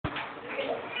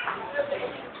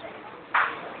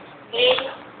grace,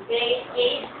 grace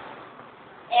gate,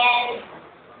 and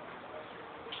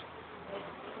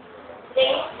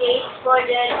grace gate for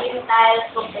the Gentile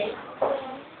couple.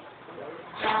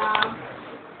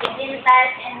 The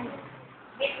Gentiles and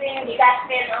between the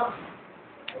gospel of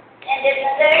and the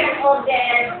return of the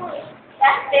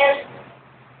gospel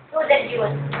to the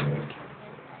Jews.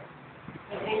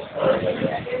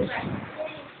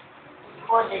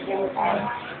 For the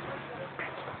Gentiles.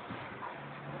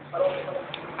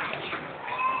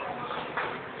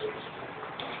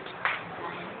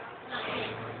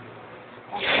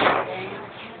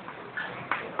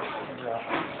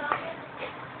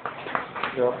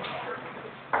 Job.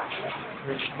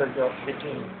 Reach the job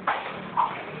between.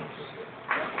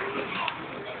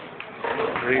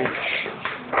 Reach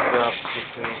gap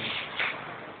between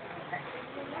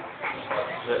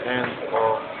the end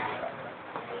of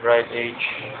right age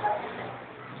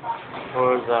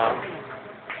for the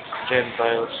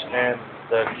Gentiles and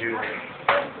the Jews,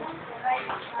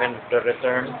 and the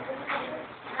return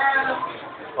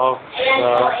of Ayan the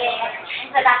po, introduction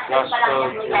pa lang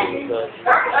gospel yan. to the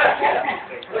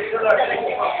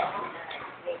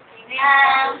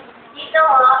Dito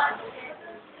ho,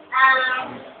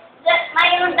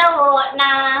 mayroon daw ho na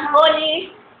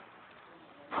holy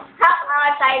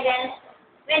half-hour silence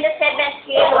when the seventh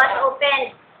seal was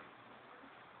opened.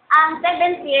 Ang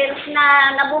seventh seal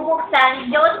na nabubuksan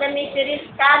shows the mysteries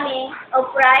coming of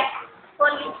Christ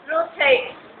for His true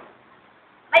church.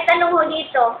 May tanong ho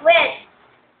dito, when?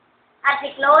 At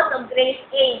the close of grace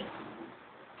age.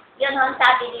 Yun ho ang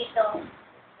sabi dito.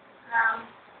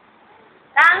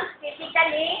 Comes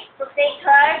physically to take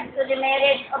her to the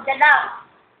marriage of the Lamb.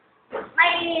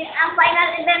 Ang final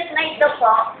event na ito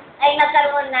po ay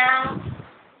nagkaroon ng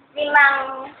may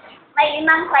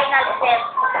limang final event.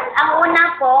 Ang una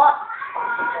po,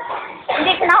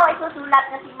 hindi ko na ho isusulat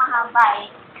kasi mahaba eh.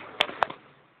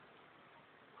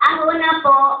 Ang una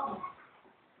po,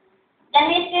 the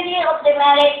mystery of the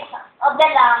marriage of the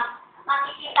Lamb,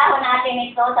 makikita ho natin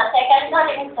ito sa 2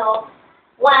 Corinto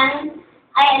 1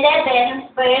 ay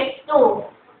 11 verse 2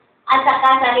 at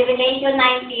saka sa Revelation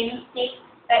 19:6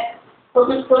 to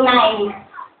 9.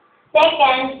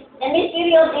 Second, the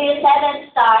mystery of the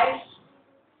 7 stars,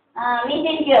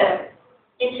 messenger,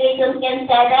 Revelation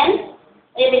 10:7,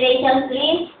 Revelation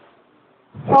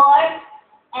 3,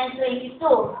 4, and 22,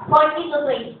 40 to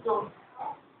 22.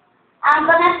 Ang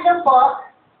pangatlo po,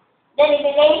 the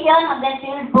revelation of the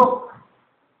third book,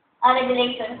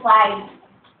 Revelation 5.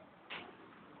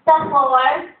 Sa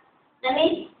 4, the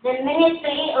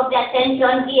ministry of the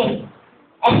ascension gift,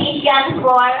 Ephesians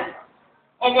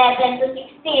 4:11 to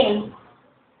 16.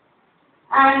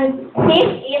 And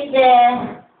fifth is the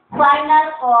final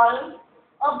call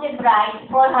of the bride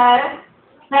for her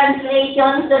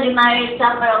translation to the marriage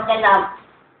supper of the Lamb.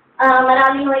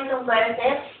 Marami ho itong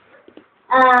verses.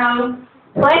 1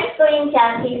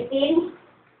 Corinthians 15,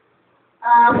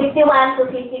 51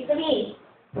 to 53.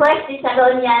 1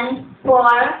 Thessalonians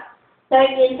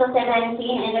 4:13 to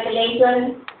 17, and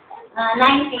Revelation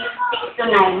 19:6 to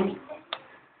 9.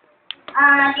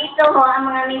 Dito ho ang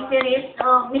mga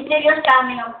mysterious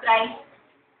coming of Christ.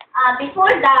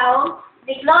 Before daw,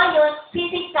 the glorious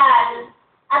physical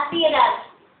appearance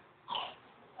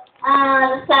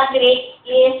sa Greek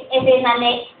is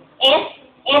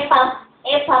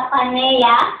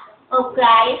Epiphaneia of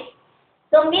Christ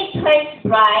to meet her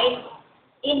bride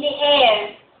in the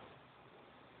air.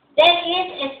 There is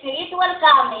a spiritual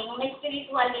coming, may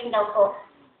spiritual din daw po,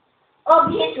 of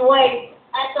His word,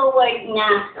 at the word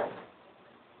niya,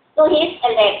 to His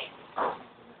elect.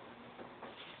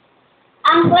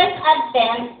 Ang first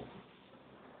advent,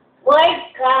 word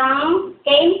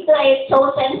came to a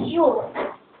chosen few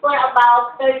for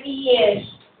about 30 years.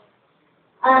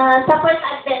 Sa first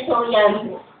advent ho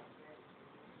yan.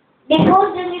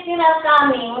 Before the literal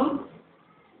coming,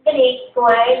 Greek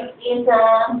word is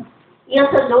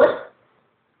Iousodos,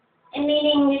 and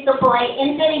meaning nito po ay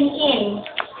entering in.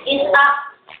 Is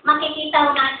makikita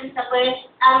ho natin sa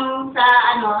verse,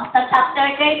 sa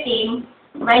chapter 13,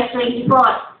 verse 24.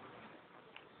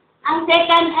 Ang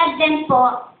second advent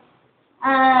po,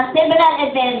 several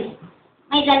events.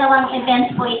 May dalawang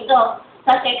events po ito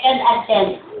sa second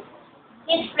advent.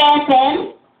 His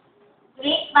presence,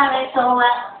 Greek Parousia.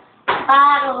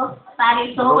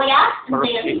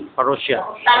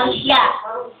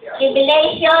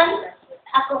 Revelation,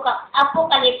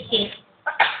 Apocalypse,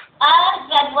 are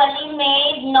gradually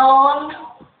made known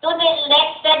to the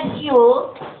elected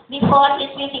few before His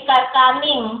physical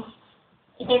coming.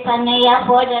 Epiphaneia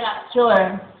for the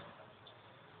rapture.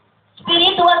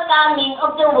 Spiritual coming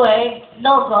of the word,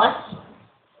 Logos,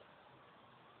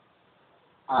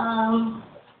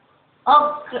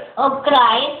 of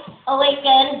Christ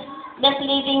awakened the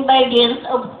sleeping virgins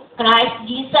of Christ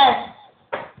Jesus.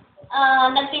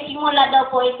 Nagsisimula daw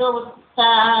po ito sa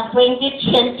 20th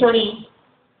century.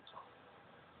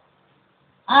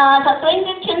 Sa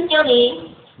 20th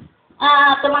century,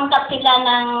 tumanggap sila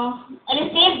ng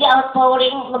receive the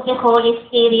outpouring of the Holy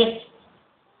Spirit.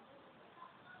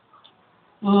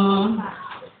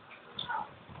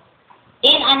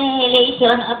 In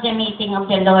annihilation of the meeting of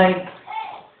the Lord.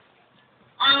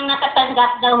 Ang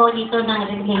nakatanggap daw dito ng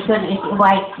revelation is the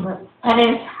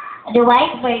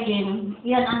white virgin.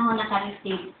 Yun ang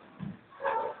naka-receive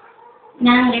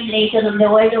ng revelation of the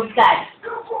Word of God.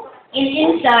 In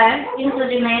enter into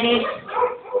the marriage,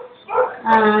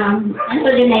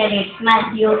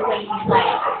 Matthew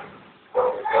 25.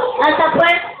 Sa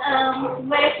first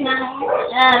verse ng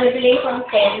Revelation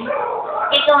 10,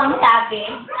 ito ang sabi,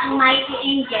 ang mighty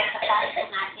angel, katalasan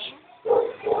natin.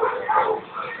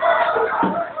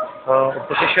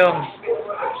 Oposisyon.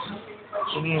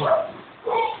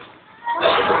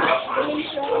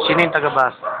 Sino yung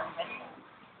tagabasa?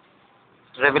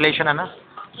 Revelation ano?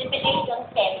 Revelation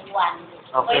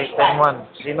 10:1. Okay, 10:1.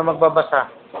 Sino magbabasa?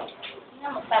 Sino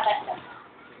magbabasa?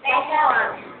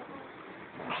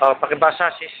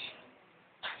 Pakibasa, sis.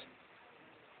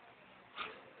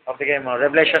 Bigay mo.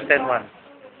 Revelation 10:1.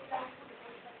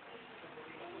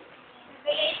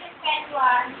 Revelation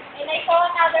 10:1. And I saw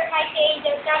another mighty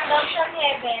angel come down from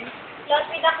heaven, clothed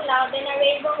with a cloud, and a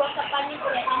rainbow was upon his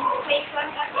head, and his face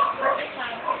was as it were the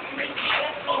sun, and his feet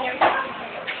as pillars of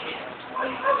fire.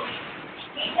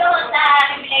 Dito sa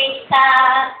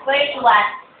verse 1,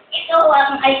 ito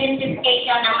ang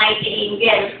identification ng mighty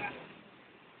angel.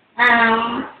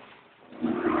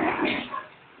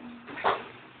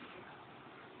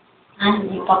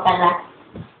 Hindi pa pala.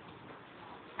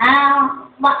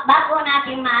 Bago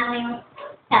natin maano yung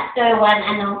chapter 1,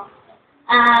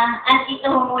 at ito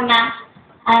muna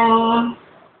ang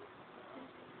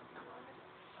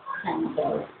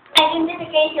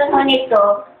identification mo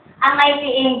nito, ang mighty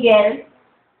angel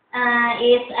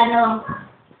is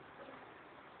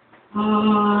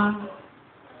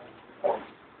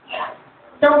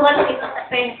tungkol ito sa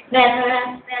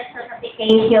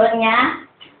personification niya.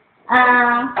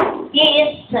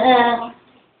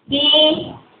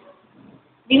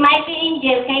 The mighty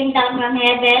angel came down from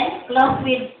heaven, clothed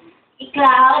with a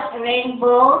cloud, a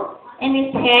rainbow, and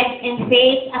his head and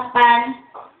face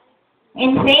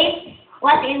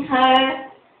was in her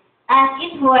as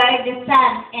it were the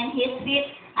sun, and his feet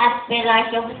as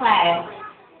pillars of fire.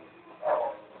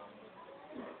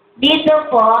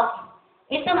 Dito po,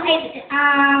 itong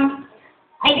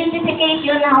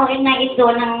identification na ito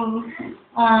ng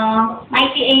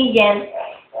mighty angel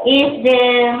is the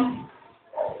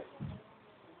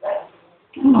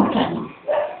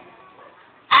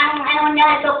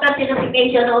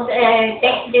personification of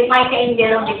the mighty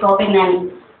angel of the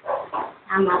covenant.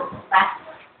 Tama pa.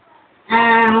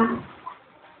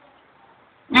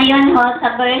 Ngayon ho,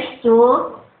 sa verse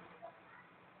 2,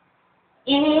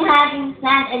 in he had in his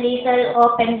hand a little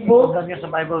open book. Huwag niyo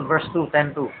sa Bible, verse 2,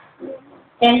 10:2.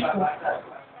 10:2.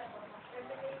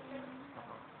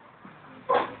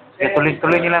 Sige,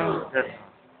 tuloy niyo lang.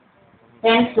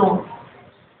 10:2.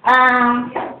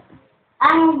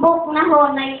 Ang book na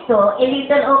ho na ito, a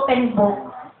little open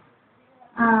book.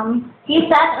 He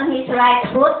sat on his right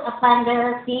foot upon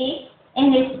the sea,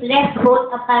 and his left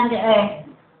foot upon the earth.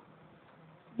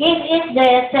 This is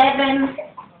the seventh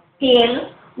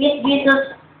seal which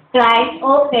Jesus Christ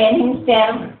opened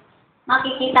himself.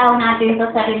 Makikita ho natin ito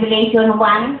sa Revelation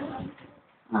 5,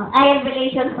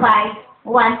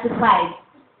 1-5.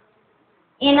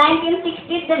 In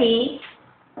 1963,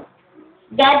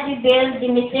 God revealed the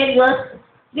mysterious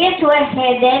which were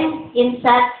hidden in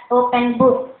such open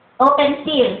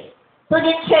seal to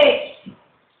the church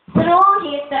through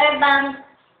his seven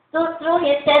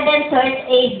church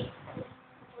age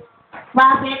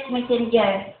prophet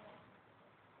messenger.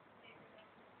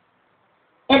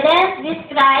 Events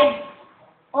described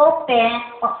open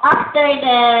after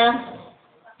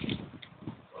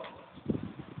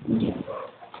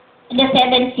the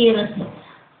seven seals.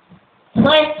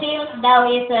 First seal daw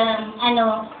is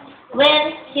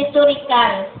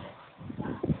historical.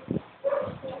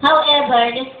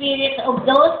 However, the spirits of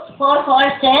those four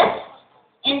horses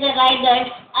and the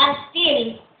riders are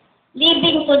still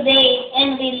living today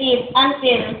and will live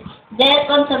until their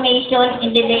consummation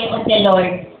in the day of the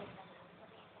Lord.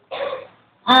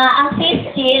 Ang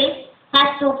fifth seal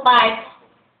has two parts.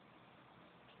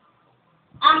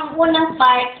 Ang unang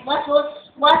part was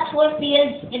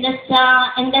fulfilled in the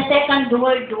Second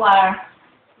World War.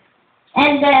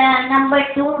 And number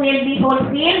 2 will be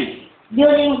fulfilled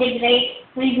during the Great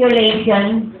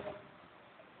Tribulation.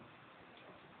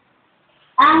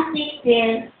 Ang 6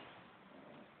 will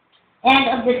end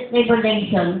of the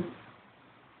tribulation.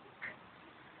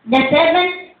 The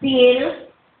 7th seal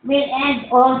will end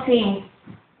all things.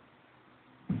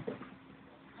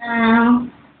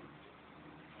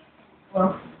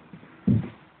 Oh.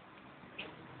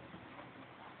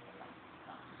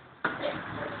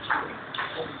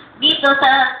 Dito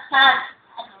sa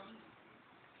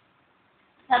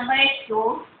verse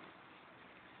 2,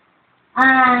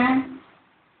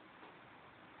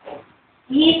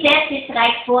 he set his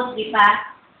right foot, di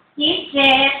ba? He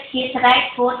set his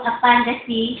right foot upon the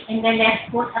sea and the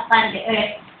left foot upon the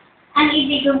earth. Ang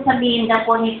ibig kong sabihin daw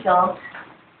po nito,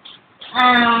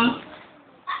 ang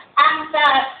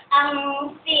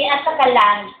sea at saka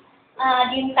land,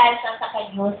 din tayo sa saka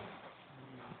Diyos.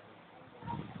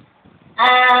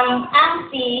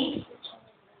 Ang sea,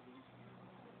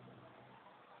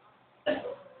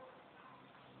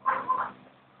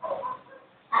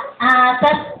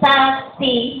 sa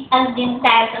sea, ang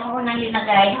Gentiles, ang unang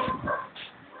linagay,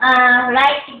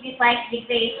 right signifies the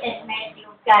grace and mercy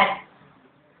of God.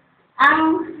 Ang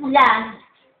land,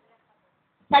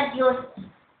 sa Diyos,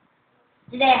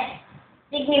 left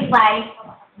signifies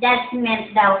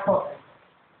judgment daw po.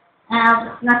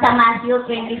 Nasa Matthew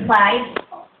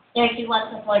 25:31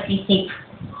 to 46.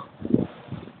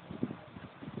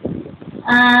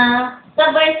 Sa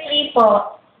verse 3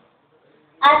 po,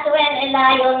 as when a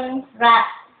lion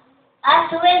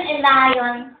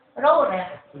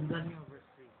roareth,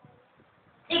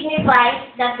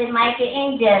 signifies that the mighty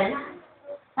angel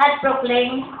had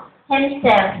proclaimed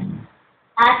himself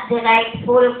as the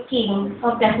rightful king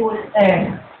of the whole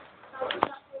earth.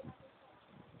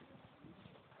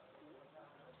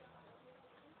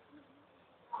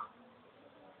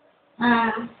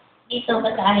 Dito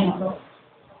basahin ko.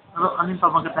 Ano yung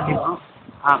pamagat ng libro?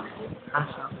 Ano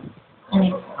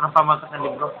ang pamagat ng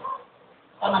libro?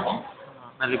 Pamagat?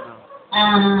 Na libro.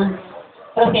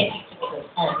 Prophetic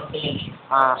revelation.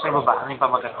 Sa ibaba, ano yung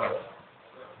pamagat niya?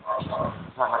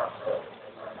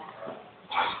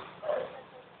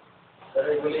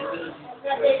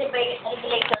 Revelation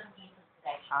Jesus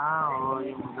Christ. Oo,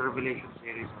 yung Revelation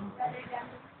series.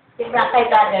 Diba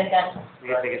kay Brother God?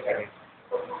 Sige.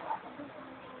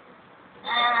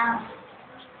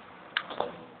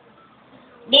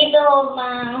 Dito,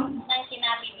 ang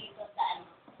sinabi dito sa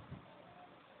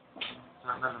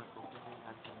ano?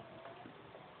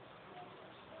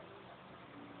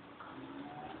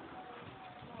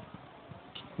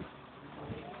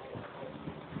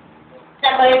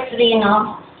 Sa verse 3,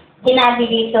 no?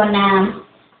 Sinabi dito na,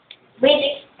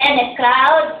 and a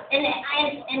crowd,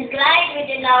 and cried with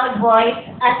a loud voice,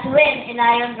 as when a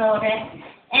lion roareth,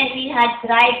 and we had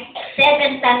cried,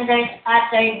 7 thunders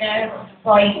uttered their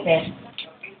voices.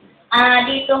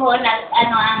 Dito ho,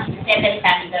 ang 7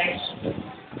 thunders.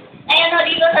 Ayun ho,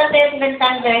 dito sa 7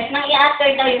 thunders, nang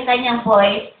i-utter daw yung kanyang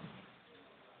voice,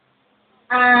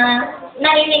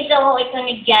 narinig daw ho ito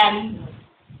ni John.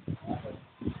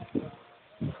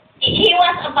 He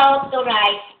was about to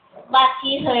write, but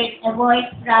he heard a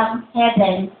voice from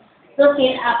heaven to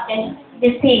fill up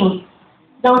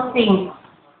those things.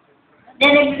 The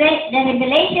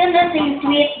revelation that is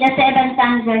with the 7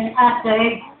 thunders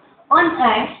uttered on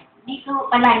earth, dito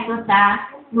pala ito sa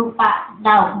lupa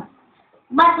daw,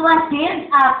 but was sealed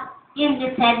up in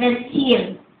the 7th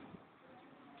seal.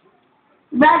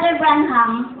 Brother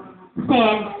Branham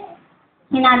said,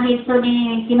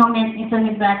 kinoment ito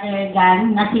ni Brother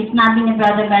Gan, sinabi ni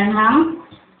Brother Branham,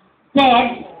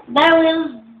 said, there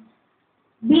will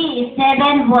be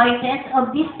 7 voices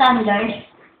of these thunders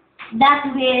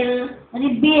that will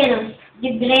reveal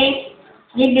the great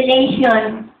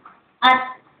revelation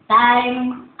at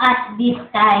this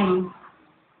time.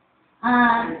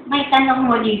 May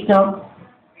tanong mo dito.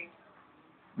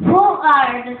 Who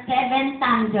are the 7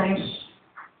 thunders?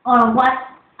 Or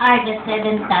what are the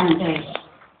 7 thunders?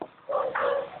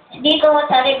 Dito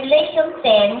sa Revelation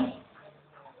 10,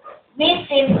 we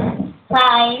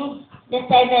find the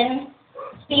 7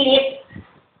 spirits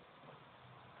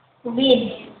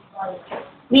with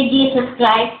Jesus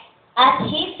Christ as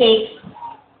he takes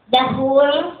the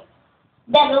role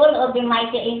of the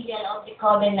mighty angel of the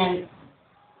covenant.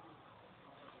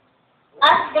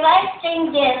 As Christ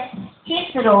changes his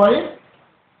role,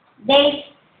 they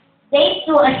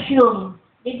too assume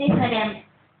the different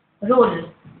role.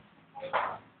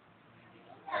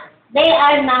 They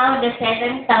are now the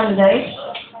 7 thunders.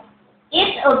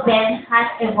 Each of them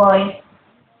has a voice.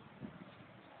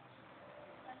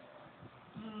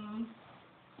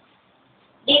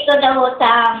 Dito dito daw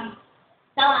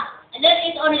there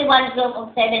is only one group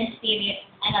of 7 spirits.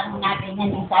 Alam mo natin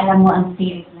yan, alam mo ang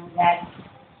spirit ng God.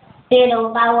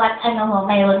 Pero bawat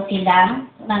mayroon silang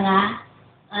mga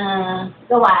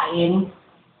gawain.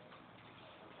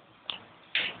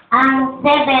 Ang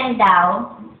 7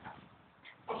 daw,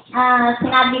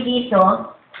 sinabi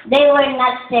dito, they were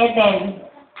not 7.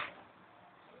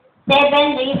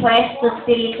 7 refers to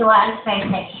spiritual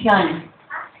perfection.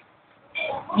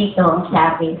 Dito,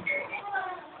 sabi.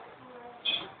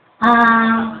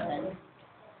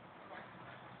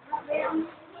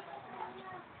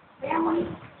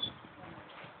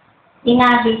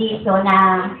 Sinabi dito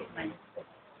na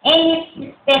any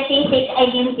specific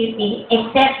identity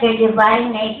except their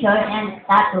divine nature and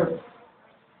status.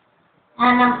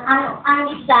 Ang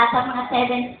isa sa mga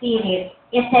 7 spirits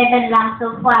is 7 lamps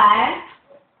of fire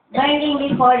burning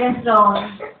before the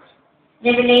throne.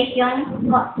 Revelation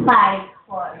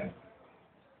 5:4.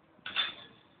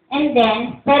 And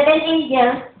then 7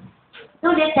 angels to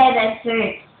the 7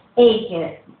 church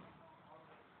ages.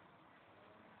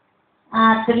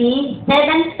 3,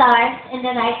 7 stars in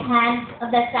the right hand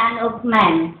of the Son of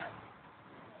Man,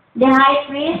 the high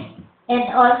priest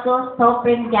and also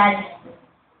supreme judge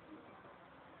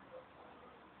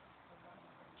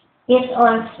is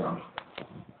also.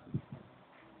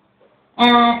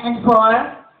 And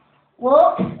 4,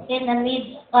 walks in the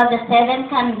midst of the 7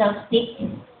 candlesticks,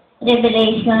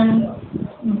 Revelation.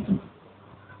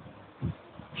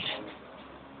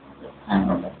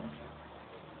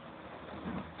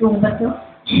 To 20,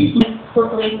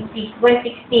 verse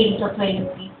 16 to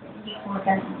 20.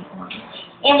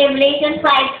 In Revelation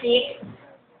 5:6,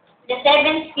 the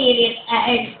 7 spirits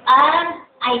are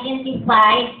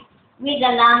identified with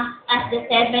the lamp as the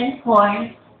 7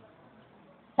 horns.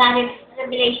 Sa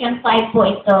Revelation 5 po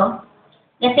ito,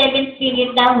 the 7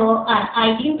 spirits daw are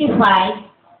identified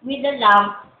with the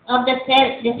lamp of the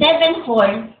 7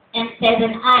 horns and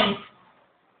 7 eyes.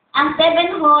 Ang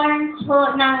 7 horns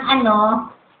po ng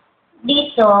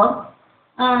dito,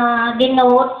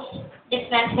 denotes the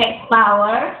perfect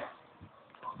power,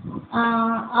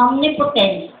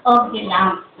 omnipotence of the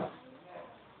lamp.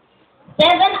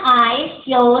 7 eyes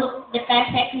shows the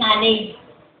perfect knowledge,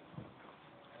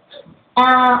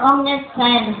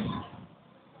 omniscience.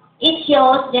 It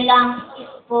shows the lamp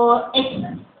is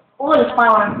all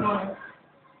powerful.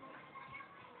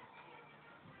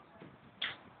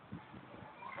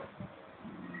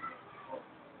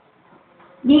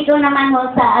 Dito naman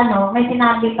ho sa may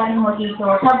sinabi pa ho dito,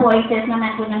 sa voices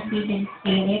naman po ng 7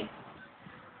 spirit.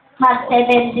 Mag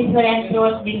 7 different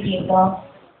roles din dito.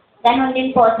 Ganon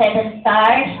din po, 7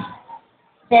 stars,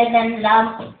 7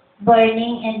 lamps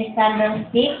burning in the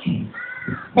candlestick,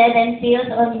 7 seals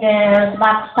on the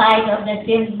back side of the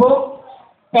seal book,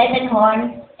 7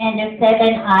 horns, and the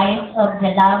 7 eyes of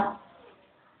the lamp.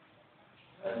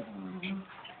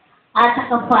 At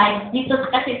saka 5. Dito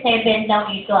kasi 7 daw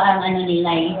ito ang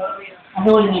nila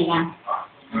rule nila.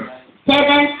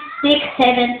 7, 6,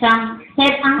 7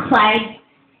 ang 5,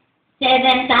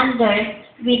 7 thunders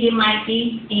with the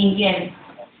mighty angels.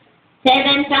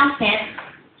 7 trumpets,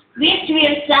 which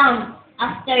will sound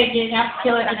after the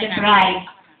rapture of the bride.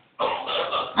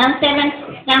 Ang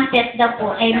 7 trumpets daw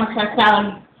po ay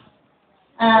magsasound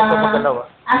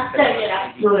after the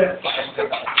rapture.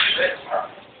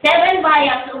 7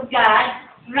 vials of God's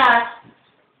wrath,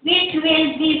 which will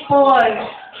be poured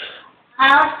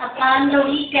out upon the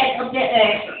wicked of the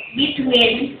earth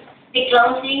between the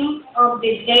closing of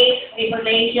the great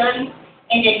tribulation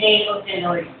and the day of the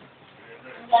Lord.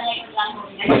 Ganito lang ho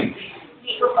na.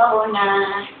 Hindi ko pa ho na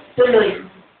tuloy.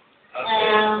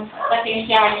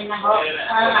 Patensyalin na ho.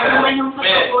 Ano man yung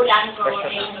pagkukulang ko.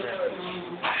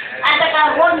 At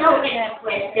saka, huwag na ho kayo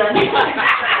question.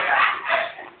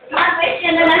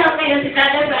 Question na lang kayo si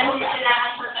Brother Francis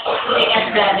kailangan sa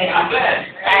katuligan brother.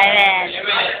 Silent.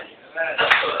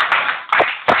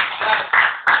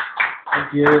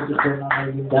 Thank you, Sister Mama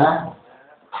Linda.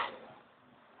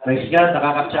 Praise God,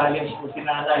 nakaka-challenge po si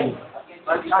Nanay.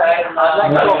 I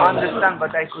don't understand,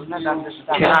 but I could not understand.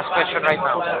 You can ask question right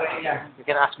now. You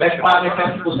can ask May question.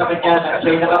 manifest po sa kanya na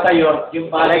siya'y nakatayo,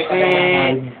 yung balay ka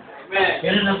naman.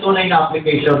 Yan ang tunay na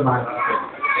application, man.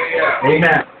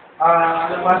 Amen.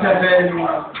 Number 7,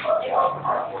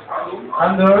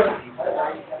 under.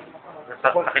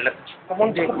 Nakilap.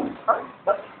 Hindi.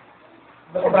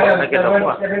 Nakita ko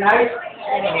ba? 7 eyes.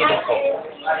 Hinilong ko.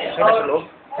 Sino sa loob?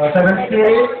 7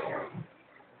 spirits.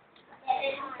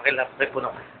 Nakilap. May puno.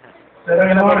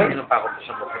 7 horns. Hinilong pa ako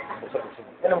sa buka.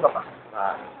 Hinilong ka pa?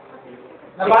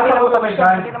 Nabasa ko sa may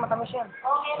gan. Hindi na matamis yan.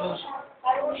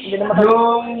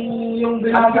 Yung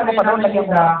binasa ko pa doon,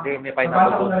 Hindi, may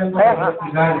pineapple doon. Kaya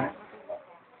nga.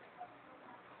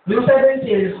 Yung 7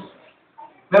 seals,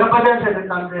 meron pa dyan 7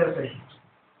 thunders eh.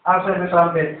 7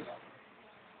 trumpets.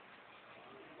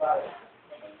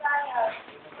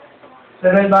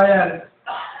 7 bayan.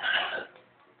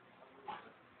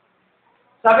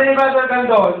 Sabi ni Brother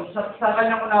Gandon, sa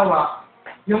kanyang unawa,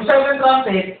 yung 7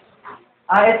 trumpets,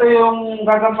 ito yung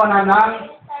gagampanan ng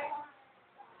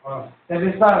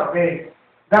 7 star, okay.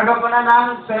 Gagampanan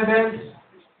ng 7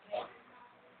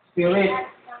 spirit.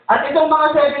 At itong mga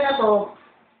 7 na to,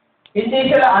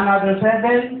 hindi sila another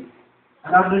 7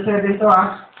 to another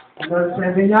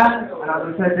 7 yan,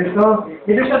 another 7 to.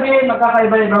 Ibig sabihin,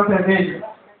 magkakaiba-ibang 7.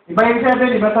 Iba yung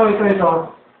 7, iba to,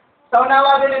 ito. Sa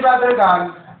unawa din ni Brother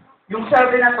Gang, yung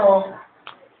 7 na to,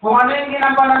 kung ano yung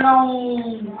ginampanan ng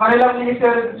kanilang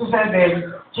minister to 7,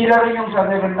 sila rin yung sa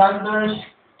 7 thunders,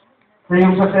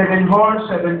 yung sa 7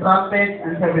 horns, 7 trumpets,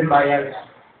 and 7 bayals.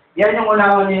 Yan yung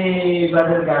unawa ni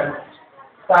Brother Gang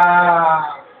sa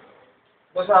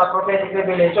prophetic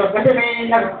revelation. Kasi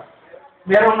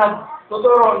merong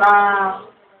nagtuturo na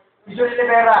Vision ni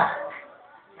Libera.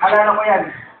 Alala ko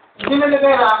yan. Vision ni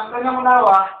Libera, ang kanyang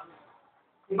unawa,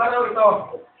 iba raw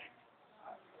ito.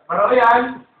 Iba raw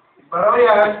yan.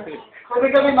 Sabi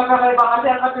kami magkakaiba kasi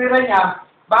ang katwiran niya,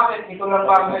 bakit? Ito lang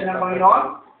ba ang ng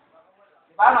Panginoon?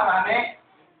 Diba? Marami.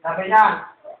 Sabi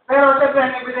niya. Pero siyempre,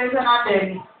 ang ebidensya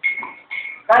natin,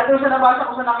 kahit doon sa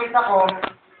nabasa ko sa nakita ko,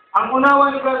 ang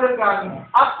unawa ni Brother Gang,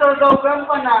 after daw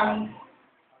gampanan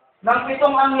ng 7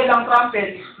 angel ang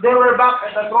trumpet, they were back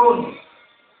at the throne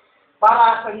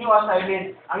para sa new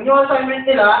assignment. Ang new assignment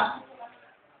nila,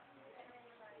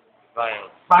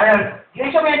 bayan.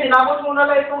 Hindi sabihin, tinapos muna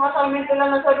lang itong assignment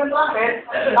nila ng 7 trumpet.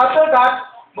 After that,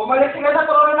 bumalik sila sa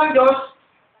trono ng Diyos.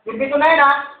 Yung 7 na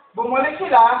yun, bumalik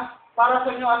sila para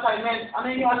sa new assignment. Ano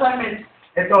yung new assignment?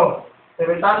 Ito,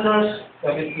 7 thunders,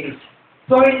 7 keys.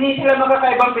 So, hindi sila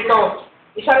magkakaibang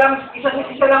 7. Isa lang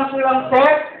silang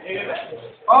set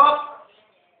of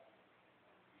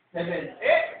 7.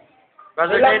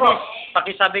 Brother Dennis,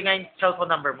 pakisabi nga yung cellphone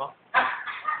number mo.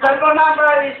 Cellphone number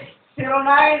is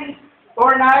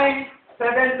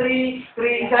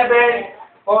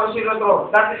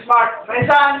 0949-7337-402. That is smart.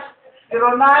 Resan,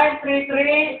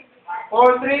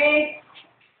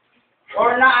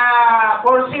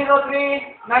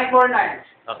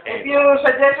 0933-403-949. Okay. If you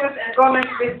suggestions and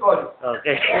comments, please call.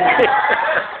 Okay.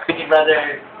 Si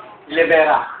Brother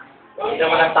Libera. Hindi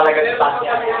mo lang talaga si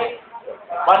Tasya. 1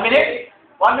 minute?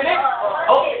 1 minute?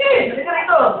 Okay, dito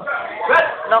rito. Good.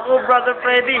 Naku, Brother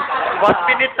Freddy. 1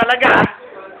 minute talaga.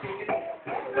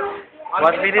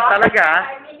 1 minute talaga.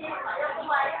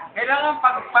 Kailangan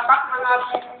pagpatak ng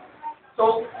ating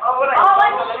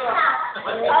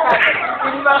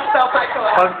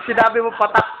Pag sinabi mo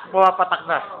patak, pumapatak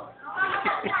na.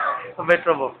 Sa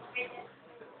metro mo.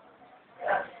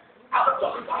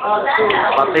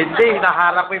 Patindi,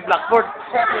 hinaharap mo yung blackboard.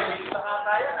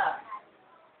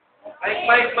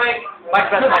 Mike.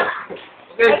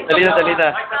 Okay. Dali na.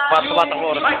 Tumatak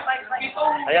mo oras.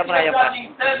 Ayaw mo na. 7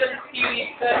 spirit,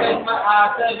 7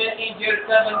 angels,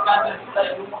 7 candles,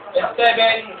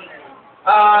 and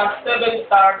 7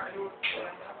 stars.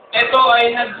 Ito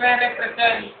ay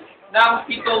nagre-represent ng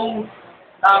 7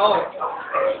 tao.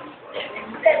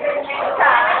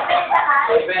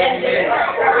 7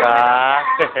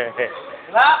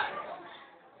 Diba?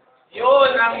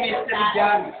 Yun ang mystery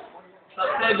dyan. Sa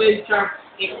 7 church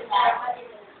age.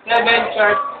 7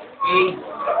 church age.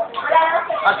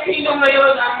 At sino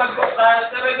ngayon ang sa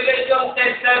Revelation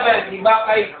 10:7, di ba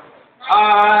kay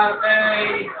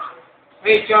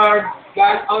Richard,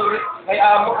 kay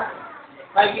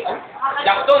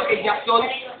Jackson,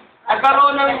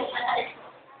 nagkaroon ng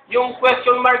yung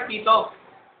question mark dito.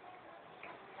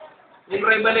 In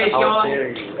Revelation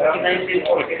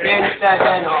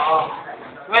 10:7, oo.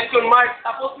 Question mark.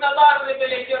 Tapos na ba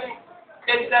Revelation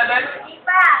 10:7?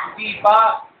 Hindi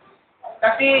pa.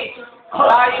 Kasi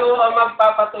tayo ang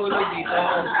magpapatuloy dito.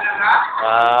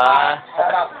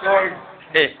 Raptured.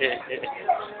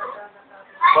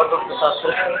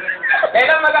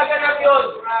 Kailan magaganap yun?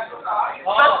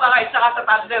 Oo, nakaisa ka sa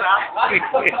thunder, ha?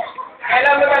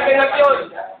 Kailan magaganap yun?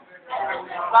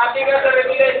 Sabi ka sa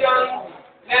Revelation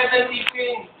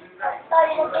 11:16.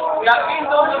 The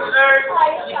kingdom of earth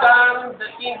becomes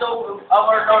the kingdom of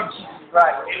our Lord Jesus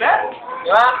Christ. Amen?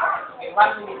 Diba? Okay,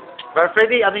 1 minute. Brother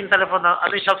Freddy, ano yung cellphone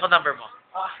number mo?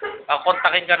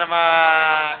 Kontakin ka na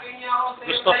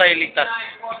gusto tayo ligtas.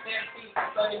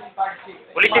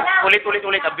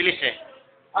 Ulit, ang bilis eh.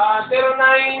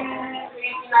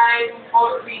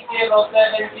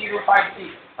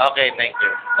 0989-430-7056. Okay, thank you.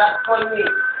 Just call me.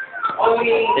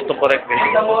 Only Ito correct in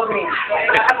the morning.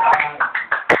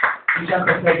 Isang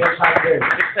second charger.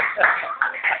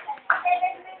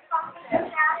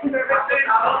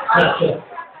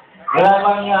 Wala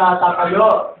bang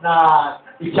tatayo na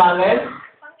i-challenge?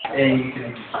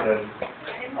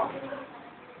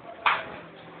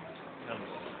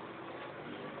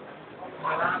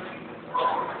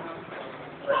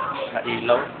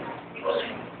 Ilaw.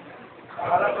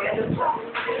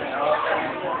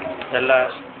 The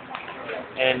last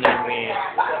enemy.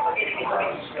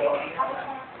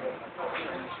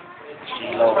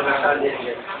 Ilaw.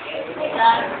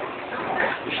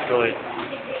 Destroyed.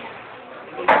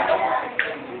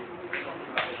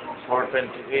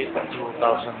 428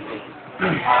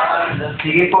 2002.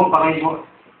 Sige po, pakihin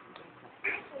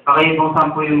po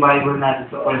sampo yung Bible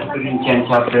natin sa 1 Corinthians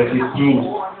chapter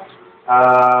 15.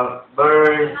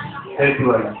 Verse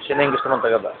 31. Sino yung gusto mong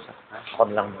tagabasa? Ako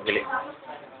lang, bili.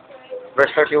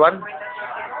 Verse 31?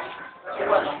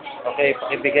 Okay,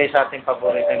 pakibigay sa ating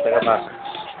paborito yung tagabasa.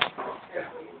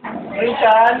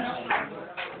 Corinthians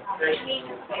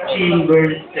 15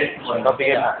 verse 31. Ikaw,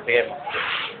 bigay mo. Bigay mo.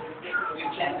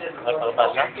 Ano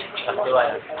pagbasa? Kakatiwa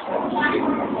yan.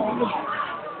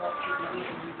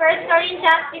 1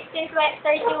 Corinthians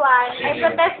 15:31. I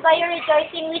protest by your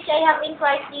rejoicing which I have in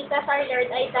Christ Jesus our Lord,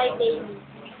 I die daily.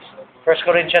 1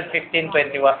 Corinthians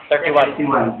 15:31. 31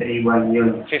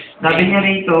 yun. 15. Sabi niya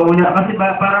rito, kasi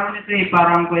parang ito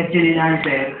parang question and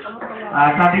answer.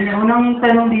 Sabi niya, unang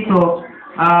tanong dito,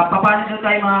 paano daw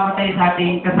tayo mamamatay sa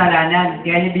ating kasalanan?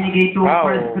 Kaya niya binigay ito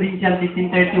 1 Corinthians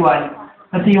 15:31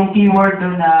 kasi yung keyword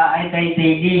doon na I die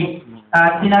daily.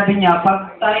 At sinabi niya,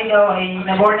 pag tayo daw ay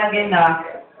na-born again na,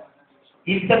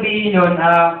 ibig sabihin nun,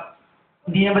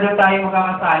 hindi na ba daw tayo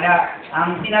magkakasala?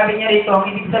 Ang sinabi niya rito,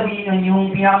 ang ibig sabihin nun,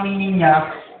 yung pinaka-meaning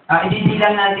niya,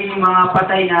 ibibilang natin yung mga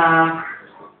patay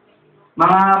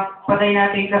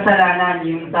nating kasalanan,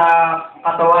 yung sa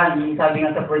katawan, yung sabi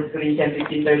nga sa 1 Corinthians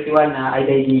 15:31 na I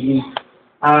die daily.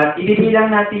 At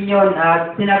ibibilang natin yon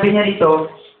at sinabi niya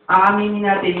rito, aaminin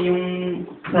natin yung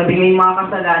sabi nga yung mga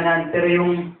kasalanan,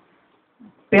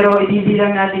 pero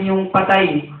ibibilang natin yung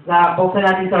patay. Buksan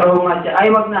natin sa Roma,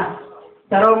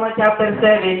 sa Roma chapter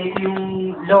 7, ito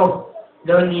yung law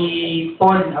ni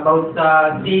Paul about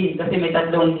sa sin, kasi may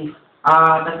tatlong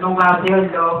klase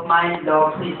yun, law of mind, law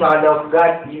of sin, law of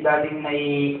God, yung dating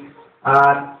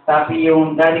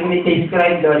dating may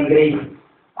prescribed law ni grace.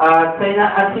 At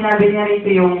sinabi niya rito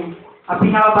yung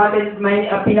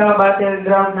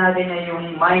pinaka-battleground natin ay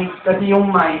yung mind, kasi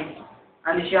yung mind,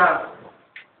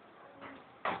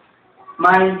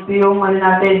 mind, ito yung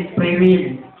natin, free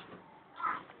will.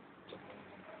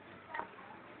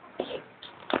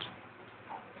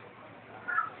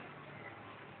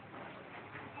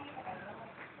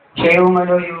 Siya yung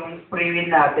yung free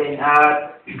will natin.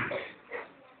 At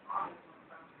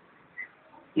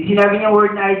yung sinabi niya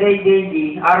word na I die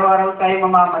daily, araw-araw tayo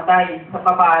mamamatay. Sa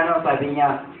paano, sabi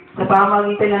niya. Sa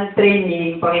pamamagitan ng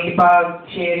training,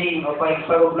 pakikipag-sharing o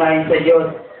pakikipag-ugnayan sa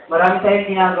Diyos. Marami tayong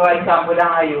ginagawa, example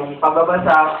lang ay yung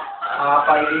pagbabasa,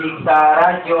 pakikinig sa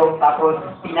radyo, tapos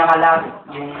pinakalas,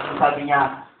 yung sabi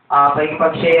niya,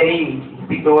 pakikipag-sharing,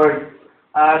 speak the word.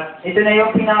 At ito na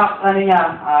yung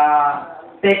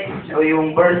text o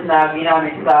yung verse na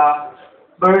ginamit sa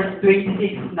verse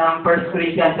 26 ng 1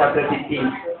 Corinthians chapter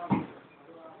 15.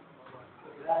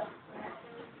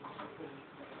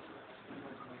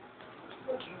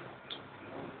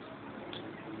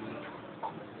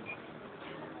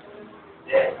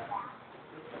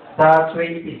 Sa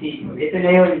 26. Ito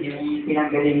na yun, yung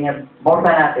pinanggaling niya.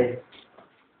 Buksan natin.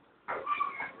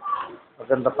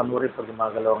 Maganda panurin pag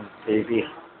gumagalaw ang TV.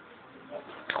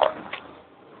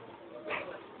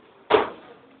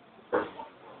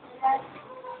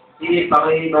 Sige,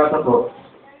 pakibasa po.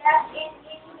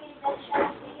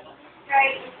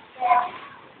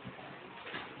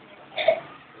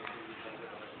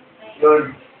 Yun.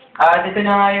 Ito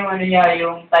na nga yung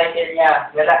yung title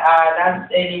niya. Last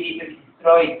enemy to be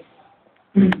destroyed.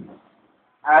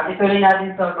 Ituloy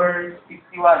natin sa verse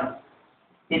 51.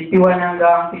 51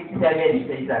 hanggang 57,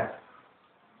 isa-isa.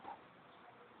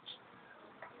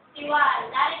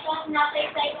 Narito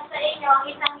sinasay ko sa inyo ang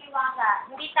isang hiwaga.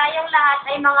 Hindi tayong lahat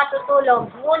ay mga tutulog,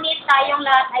 ngunit tayong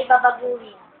lahat ay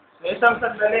babaguhin. Sa isang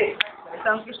sandali, sa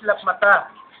isang kislap mata,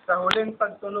 sa huling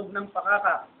pagtunog ng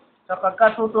pakakak,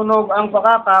 sapagkat tutunog ang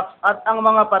pakakak at ang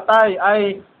mga patay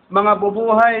ay mga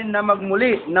bubuhay na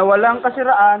magmuli na walang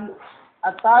kasiraan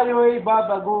at tayo'y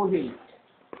babaguhin.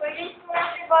 For this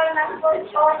possible na good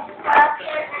on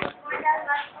character and mortal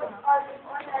man put all in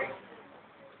order.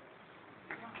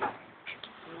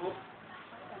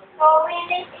 So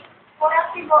when it is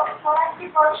corruptible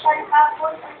shall have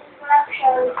put on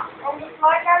incorruption, and this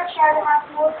mortal shall have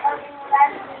put on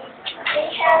immorality. They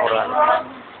shall be brought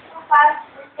to pass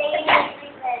the same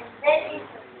written. Then it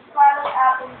swallowed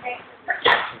up in death.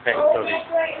 O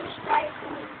labor is like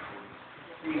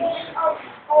of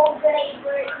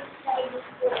labor is like the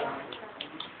school.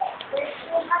 The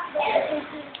school of death is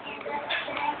in the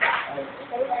strength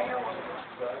of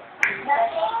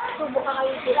subo ka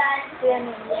kayo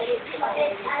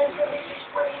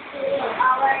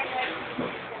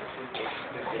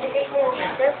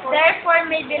Therefore,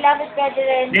 my beloved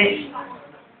brethren, Hindi.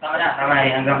 Tama na.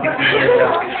 Hanggang 50 years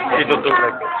lang.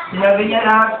 Itutulog. Sinabi niya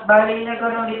na, bali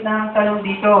nagkaroon ulit ng tanong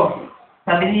dito.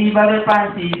 Sabi ni Brother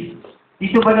Francis,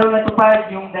 dito ba daw natupad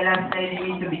yung the last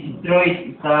enemy to be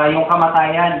destroyed sa yung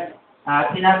kamatayan?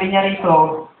 At sinabi niya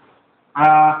rito,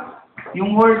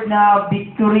 yung word na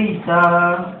victory sa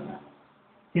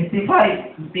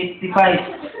 55.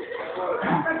 55.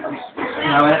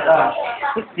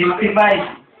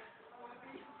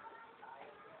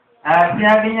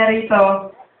 Sinabi niya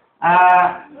rito,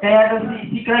 kaya daw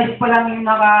si Christ pa lang yung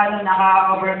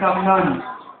naka-overcome nun.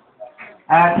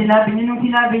 Nung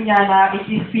sinabi niya na it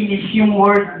is finished yung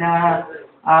word na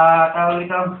tawag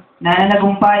ito, na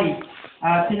nagumpay.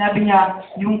 Sinabi niya,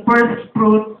 yung first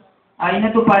fruit ay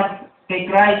natupad kay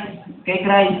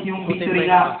Christ yung victory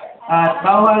nga.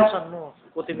 Bawal,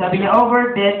 sabi niya,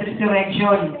 over death,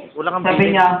 resurrection.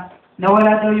 Sabi niya,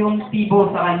 nawala daw yung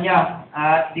tibo sa kanya.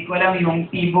 At di ko alam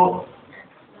yung tibo.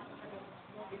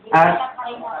 At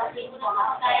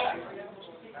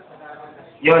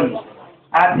yun.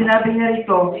 At sinabi niya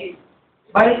rito,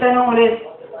 balik tanong ulit,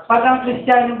 pag ang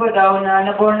Kristiyano ba daw na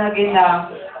na-born again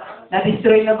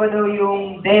na-destroy na ba daw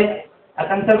yung death?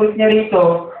 At ang sagot niya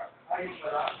rito,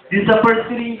 din sa 1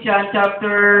 Corinthians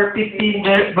chapter 15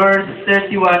 verse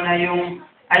 31 na yung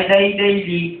I die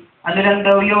daily, ano lang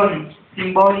daw yun?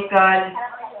 Symbolical,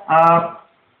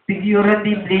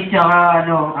 figuratively, tsaka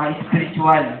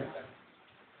spiritual.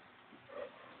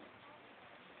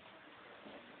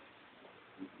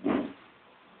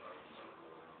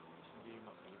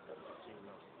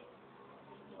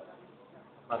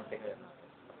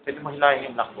 Pwede mo hilahin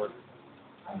yung blackboard.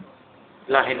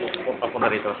 Hilahin mo ako na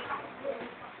rito.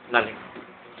 Lalim.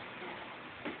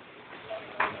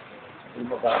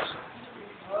 Lumabas.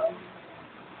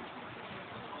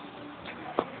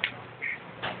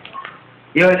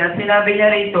 Yun, at sinabi niya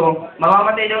rito,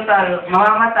 mamamatay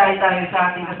tayo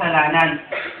sa ating kasalanan.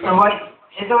 So,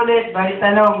 ito ulit, balik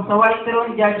tanong, sa white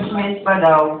throne judgment pa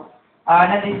daw,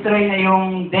 na-destroy na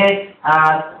yung death,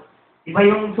 at iba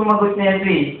yung sumagot niya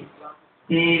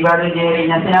si Brother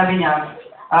Jerry, na sinabi niya,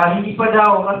 hindi pa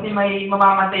daw kasi may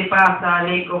mamamatay pa sa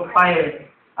lake of fire.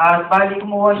 At bali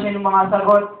kumuha siya ng mga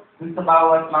sagot dun sa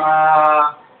bawat mga,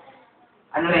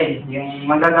 yung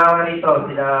manggagawa rito,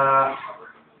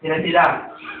 sila.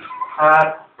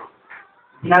 At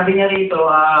sinabi niya rito,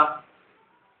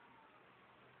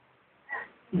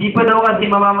 hindi pa daw kasi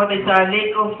mamamatay sa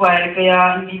lake of fire,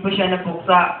 kaya hindi pa siya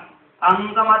napuksa.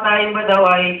 Ang kamatayan ba daw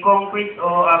ay concrete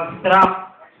o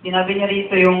abstract? Sinabi niya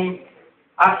rito yung,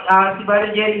 si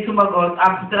Brother Jerry sumagot,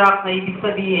 abstract na ibig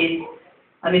sabihin,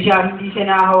 hindi siya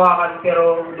nahahawakan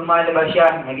pero lumalabas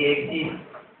siya, nag-i-exist.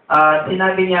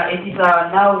 Sinabi niya, it is a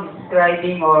noun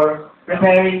describing or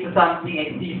referring to something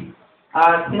exists.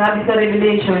 Sinabi sa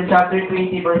Revelation chapter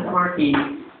 20 verse 14.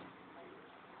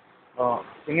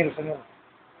 Singil.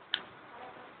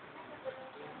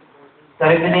 Sa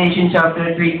Revelation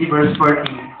chapter 20 verse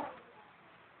 14.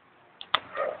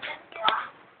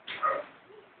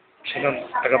 Sino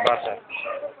tagabasa?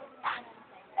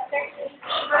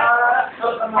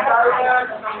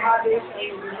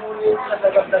 Sa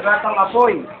dagat-dagatang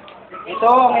apoy. Ito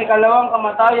ang ikalawang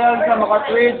kamatayan sa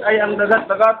makatwid ay ang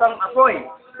dagat-dagatang apoy.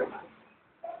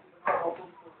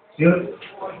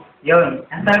 Yun.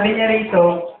 Ang sabi niya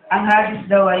rito, ang Hades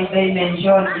daw ay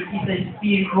dimension. It is a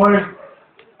spirit world.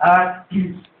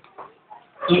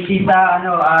 It is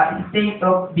a state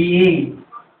of being.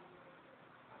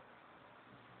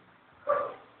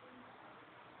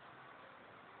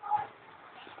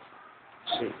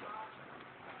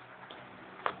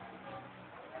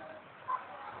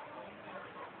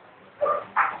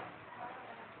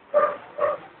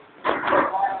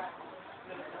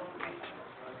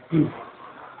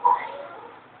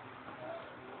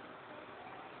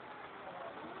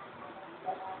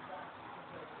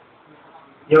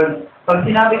 Yun. Pag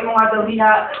sinabi mo nga daw,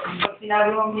 pag sinabi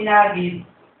mong hinagis,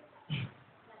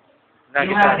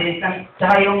 yung Hades,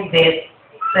 tsaka yung death,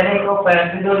 sa lake of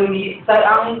fire,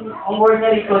 ang word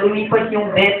niya rito, lumipat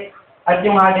yung death at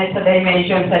yung Hades sa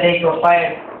dimension sa lake of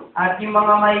fire. At yung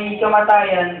mga may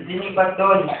kamatayan, linipat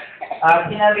doon.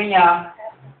 At sinabi niya,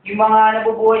 yung mga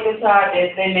nabubuhay doon sa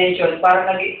Hades dimension, para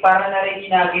na rin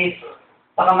ginagis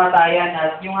sa kamatayan.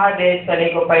 At yung Hades sa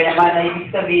lake of fire naman, ay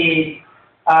ibig sabihin,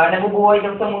 nabubuhay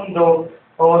doon sa mundo,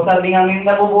 o sabi nga yung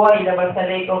nabubuhay labas sa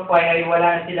lake of fire ay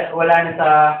wala na sa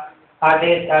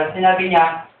Hades. At sinabi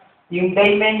niya, yung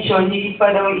dimension, higit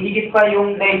pa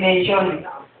yung dimension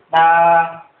na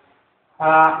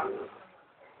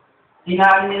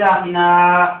inairalan.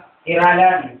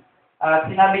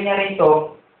 Sinabi niya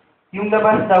rito, yung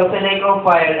labas daw sa lake of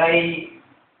fire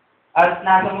at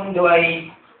nasa mundo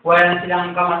ay wala na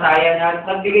silang kamatayan. At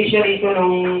nagbigay siya rito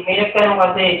may nagtanong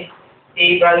kasi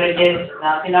si Brother Jess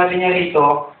na sinabi niya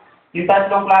rito, yung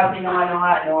tatlong klase ng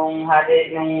nung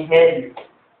Hades, yung hell,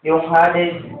 yung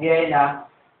Hades, Gehenna.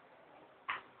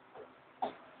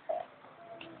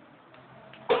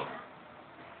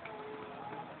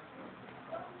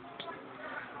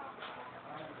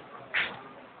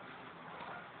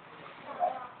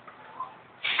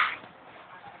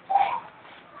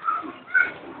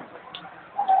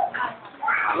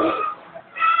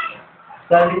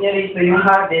 Sabi niya rito, yung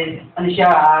Hades,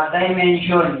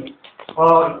 dimension o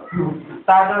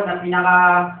estado na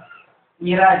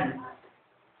pinaka-iran.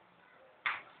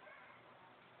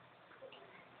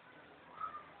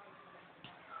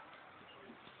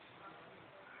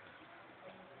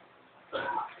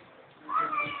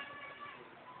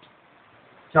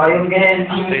 So, yung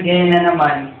Gehenna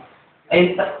naman,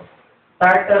 ay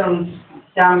Tartarus,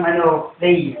 siyang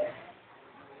place.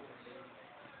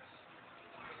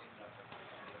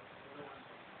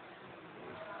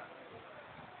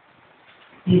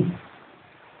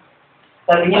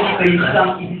 Sabi niya dito,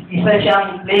 isa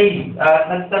siyang place.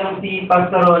 Nagtanong si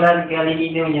Pastor Roland, kaya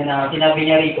nilinaw niya na sinabi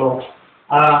niya rito,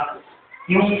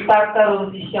 yung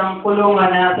Tartarus siyang kulungan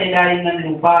na sa ilalim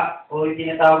ng lupa o yung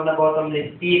tinatawag na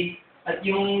bottomless pit. At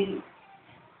yung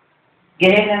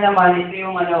Gehenna naman, ito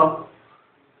yung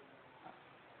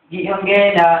yung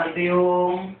Gehenna, ito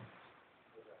yung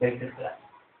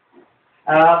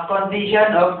condition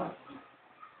of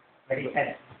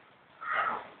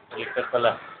Baliktad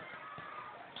pala.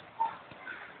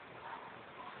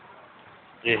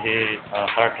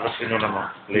 Tartarus yun naman.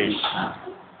 Place.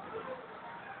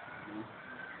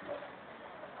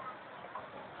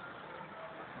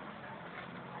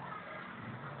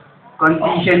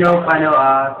 condition of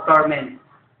torment.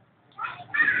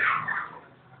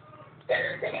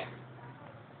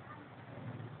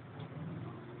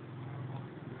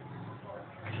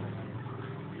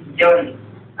 Yun.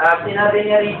 Sinabi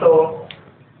niya rito,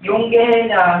 yung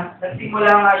Gehenna,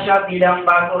 nagsimula nga siya bilang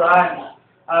basurahan.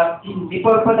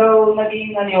 Before pa daw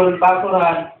naging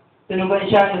basurahan, tunugan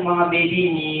siya ng mga baby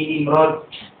ni Nimrod.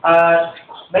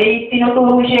 May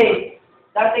tinuturo siya eh.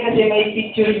 Dati kasi may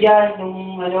picture dyan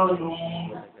nung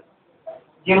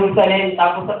Jerusalem.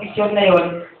 Tapos sa picture na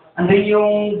yon, andun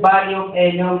yung Valley of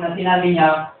Enom na sinabi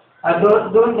niya,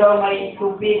 doon daw may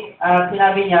tubig.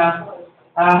 Sinabi niya,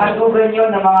 handugan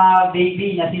yun ng mga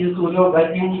baby na sinusunog.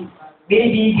 At yung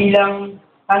baby bilang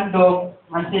handog,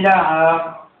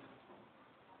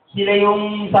 sila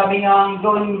yung sabi nga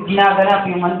doon ginaganap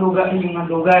yung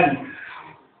handugan.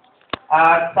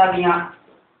 At sabi nga,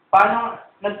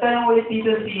 nagtanong ulit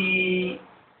dito si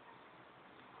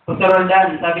Pastor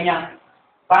Roland, sabi niya,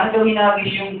 paano daw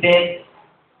hinagis yung death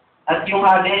at yung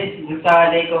Hades sa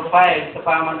lake of fire sa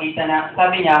pamagitan daw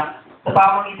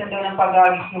ng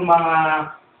paghagis ng mga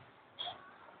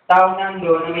tao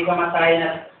nandoon na may kamatayan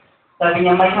at sabi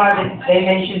niya, may Hades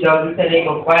dimension daw sa lake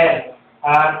of fire.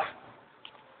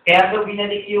 Kaya daw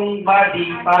binalik yung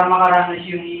body para makaranas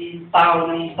yung tao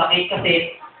ng sakit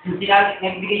kasi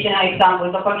nagbigay siya ng example,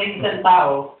 kapag yung isang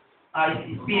tao,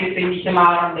 espiritu, hindi siya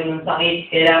makaramdam ng sakit,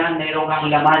 kailangan mayroon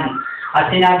kang laman. At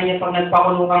sinabi niya, pag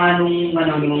nagpakulo ka nga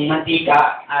nung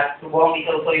mantika, at subukan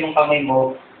ito yung kamay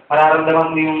mo, mararamdaman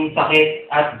mo yung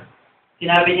sakit. At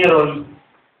sinabi niya ron,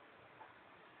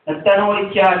 nagtanong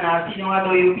ulit siya na sino nga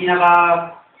daw yung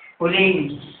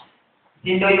pinaka-huling,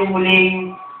 sino daw yung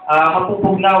huling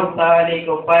kapupugnaw sa lake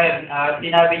of fire.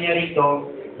 Sinabi niya rito,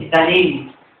 si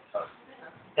Taning.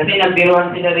 Kasi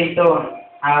nagbiruan sila rito.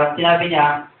 Sinabi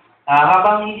niya,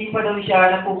 habang hindi pa daw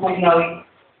siya napupugnaw,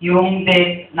 yung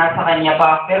death nasa kanya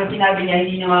pa. Pero sinabi niya,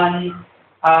 hindi naman,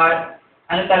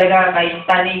 talaga kay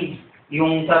Taning,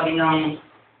 yung sabi ng,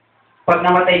 pag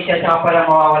namatay siya, saka pala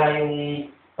mawawala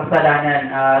yung kasalanan.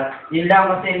 Yun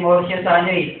lang kasi more siya sa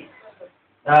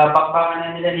bakbakan na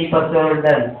nila ni Pastor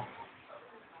Roland.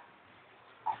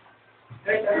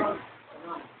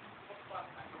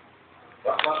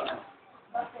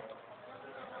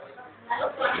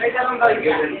 anong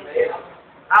gawin?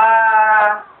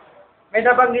 May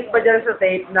nabanggit ba dyan sa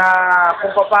tape na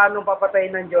kung paano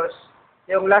papatayin ng Diyos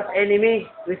yung last enemy,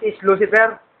 which is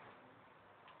Lucifer?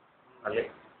 Ali.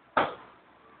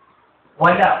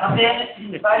 Wala. Kasi,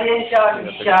 bali yan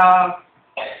siya,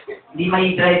 hindi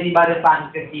may drive ni Barry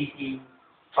Panker City.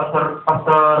 Pastor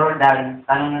Roldan,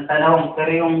 tanong ng tanong.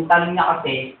 Pero yung tanong niya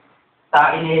kasi,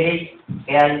 sa inherit,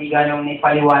 kaya hindi ganong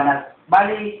ipaliwanag.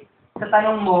 Bali, sa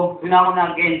tanong mo, yun ako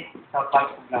na against sa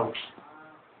pagpuglaw.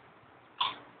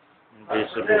 Hindi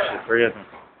sa Lucifer yan.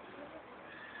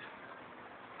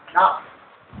 Now,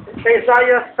 sa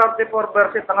Isaiah 34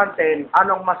 verse 10,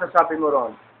 anong masasabi mo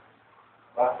ron?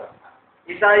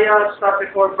 Isaiah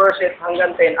 34 verse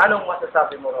hanggang 10, anong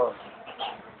masasabi mo ron?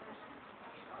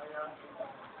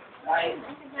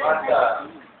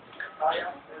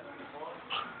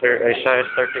 Isaiah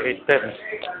 38:10.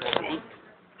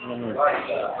 Mm.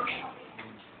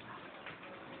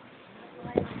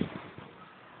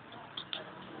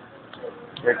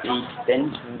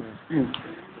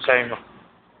 Basahin mo.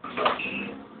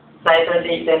 Sa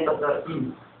 38:10 to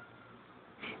 13.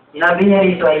 Sinabi niya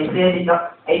rito, I said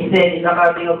in the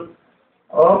coming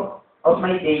of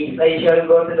my days, I shall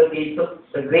go to the gates of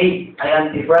the grave. I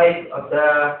am deprived of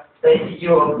the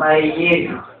residue of my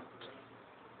years.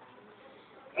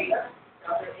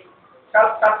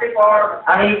 34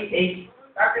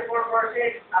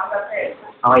 verse hanggang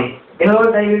 10. Okay.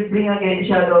 Behold, I will bring again the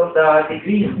shadow of the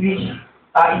degrees which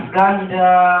is gone in the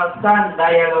sun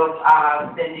dial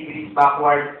of 10 degrees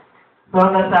backward. So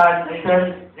the sun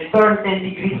returned 10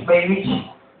 degrees by which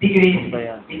degrees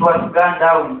it was gone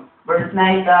down. Verse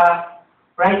 9, the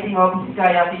writing of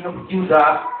Hezekiah, king of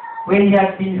Judah, when he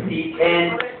had been sick,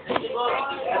 and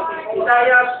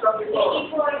Isaiah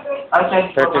 34.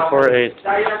 34:8.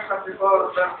 Isaiah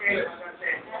 34 verse 10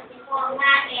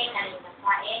 hanggang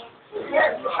 10.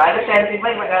 Kaya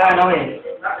 35, mag-ano eh.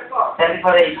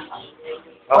 34:8.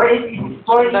 For it is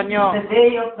the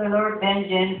day of the Lord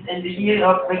vengeance and the year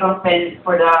of recompense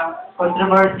for the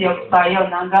controversy of Zion.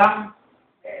 Hanggang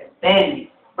 10.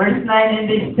 Verse 9, and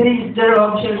the streets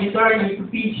thereof shall be turned into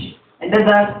pitch, and the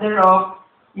dust thereof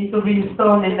into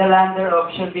brimstone, and the land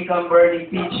thereof shall become burning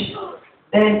pitch.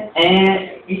 Then,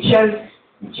 and it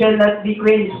shall not be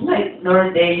quenched night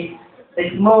nor day. The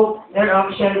smoke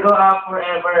thereof shall go up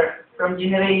forever. From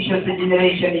generation to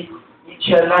generation it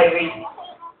shall lie wait.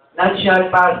 None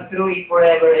shall pass through it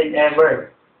forever and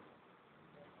ever.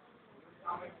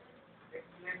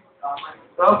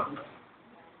 So,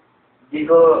 di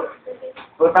ko,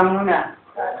 utang muna.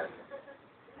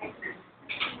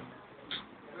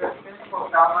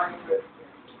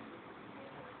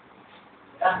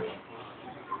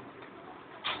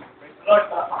 Lord,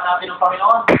 papakalapin ng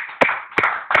Panginoon.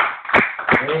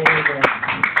 Amen.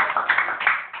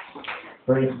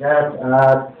 Praise God.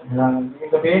 At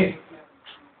gabi.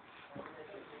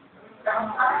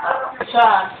 Sa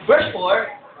verse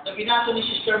 4, na binato ni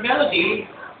Sister Melody,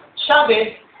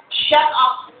 sabi, shut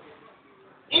up.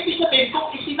 Ibig sabihin,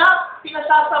 kung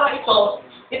pinasasara ito,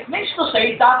 it means to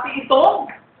say, dati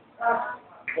itong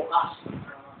bukas.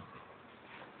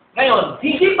 Ngayon,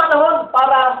 hindi panahon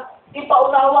para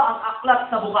ipaunawa ang aklat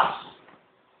na bukas.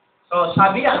 So,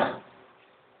 sabi yan,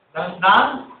 ng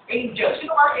angel.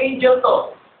 Sino ang angel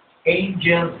to?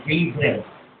 Angel Gabriel.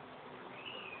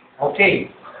 Okay.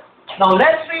 Now,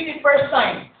 let's read it first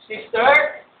time.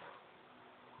 Sister?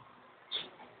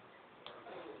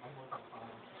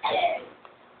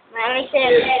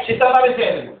 Sister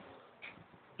Maricel.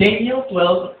 Daniel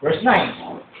 12, verse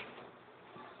 9.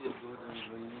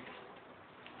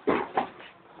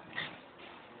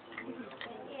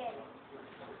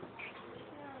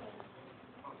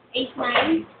 Eight,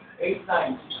 nine.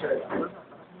 8:9, sister.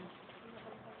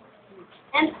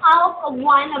 And out of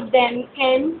one of them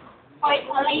came quite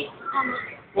a late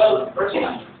 12, verse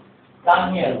 9.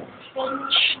 Daniel.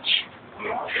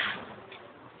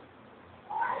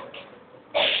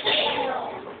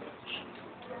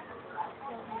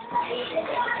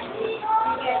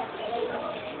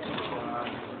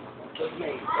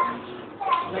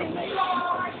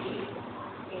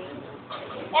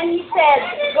 And he said,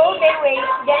 go thy way,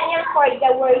 Daniel, for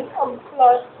the words of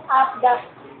close of the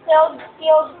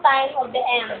sealed time of the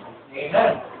end.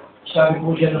 Amen. Sabi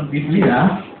po dyan ng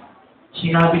Biblia,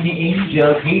 sinabi ni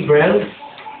Angel Gabriel,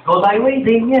 go thy way,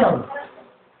 Daniel.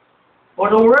 For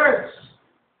the words.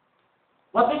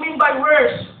 What do you mean by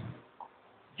words?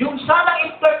 Yung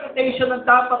sanang interpretation ng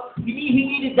dapat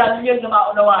hinihingi ni Daniel na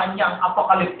maunawaan niya ang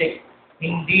apocalyptic,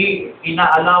 hindi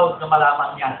ina-allowed na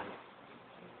malaman niya.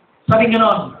 Sabi nga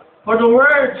nun, for the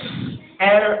words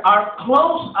are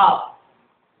closed up.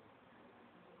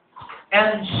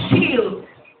 and sealed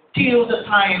till the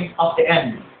time of the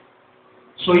end.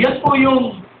 So yan po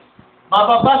yung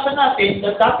mababasa natin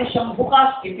na dati siyang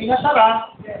bukas,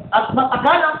 ipinasara, at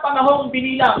matagal ang panahong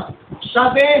binilang.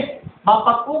 Sabi,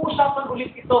 mapag-uusapan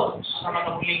ulit ito sa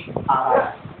mga muling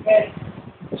araw.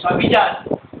 Sabi dyan.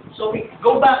 So we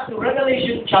go back to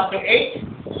Revelation chapter 8.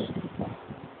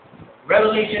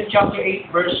 Revelation chapter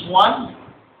 8 verse 1.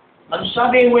 Ang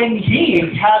sabi, when he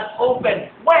had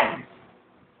opened, when?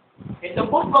 In the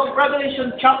book of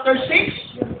Revelation chapter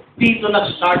 6, dito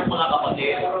nag-start mga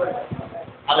kapatid.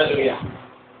 Hallelujah.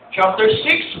 Chapter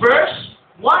 6 verse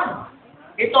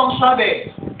 1. Ito ang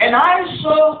sabi, and I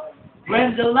saw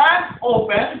when the Lamb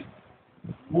opened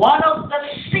one of the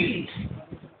seals,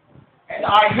 and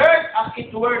I heard as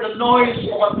it were the noise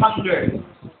of a thunder.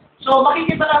 So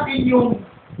makikita natin yung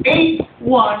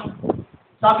 8:1,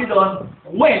 sabi doon,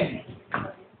 when?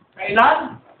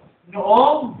 Kailan?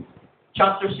 Noong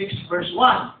chapter 6 verse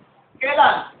 1.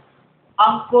 Kailan?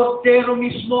 Ang kordero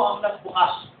mismo ang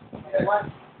nagbukas.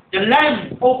 The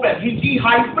Lamb opened, hindi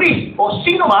high priest o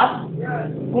sino man,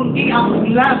 kundi ang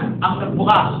Lamb ang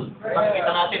nagbukas. Makikita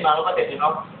natin mga kapatid, you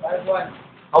know?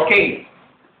 Okay.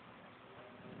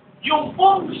 Yung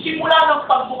pong simula ng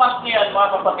pagbukas niyan,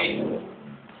 mga kapatid,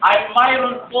 ay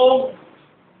mayroon pong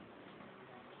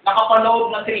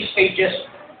nakapaloob na 3 stages.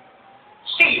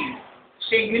 Seal.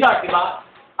 Singular, di ba?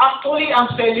 Actually,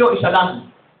 ang selyo, isa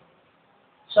lang.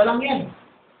 Isa lang yan.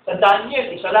 Sa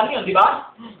Daniel, isa lang yun, di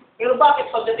ba? Pero bakit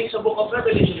pagdating sa Book of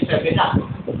Revelation, 7 na?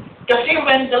 Kasi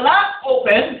when the Lamb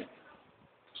opened,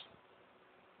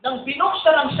 nang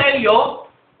binuksan ng selyo,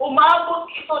 umabot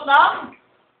ito ng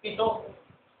ito.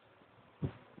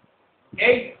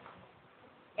 Okay?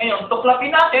 Ngayon,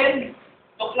 tuklasin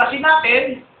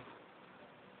natin,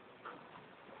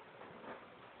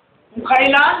 kung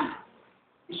kailan,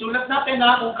 isulat natin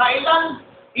na kung kailan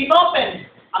inopen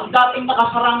ang dating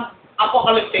nakasarang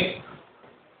apocalyptic.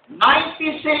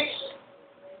 96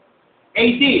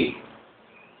 AD,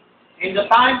 in the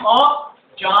time of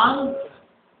John,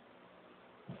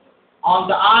 on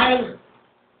the Isle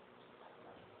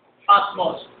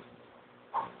Patmos.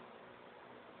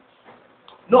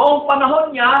 Noong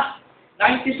panahon niya,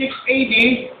 96 AD,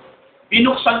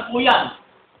 binuksan po yan,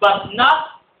 but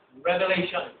not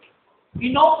Revelation.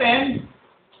 Inopen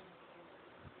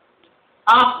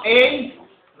as a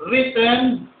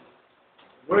written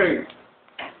word.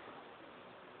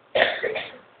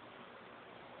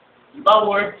 Diba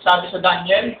word? Sabi sa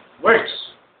Daniel, words.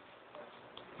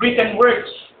 Written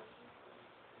words.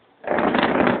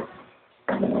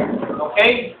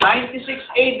 Okay? 96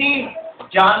 AD,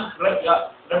 John,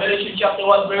 Revelation chapter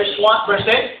 1, verse 10.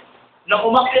 Nang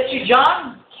umakyat si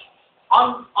John,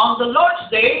 on the Lord's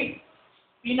Day,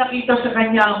 pinakita sa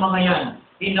kanya ang mga yan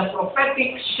in a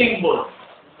prophetic symbol.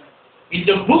 In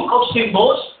the book of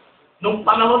symbols, nung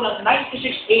panahon ng 96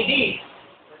 AD,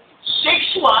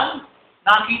 6:1,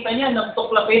 nakita niya nang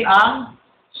tuklapin ang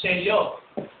selyo.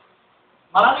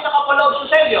 Marami nakapaloob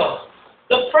sa selyo.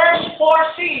 The first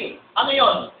 4 seal, ano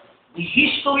yon? The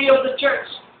history of the church.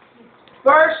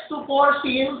 First to 4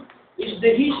 seal is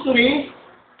the history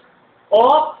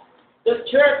of the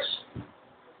church.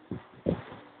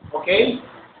 Okay?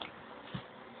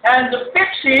 And the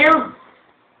 5th seal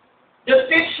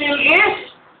is,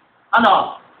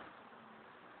 ano?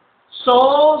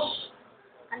 Souls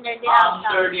Under the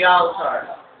under the altar.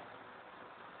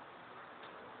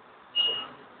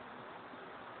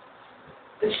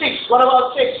 The 6th, what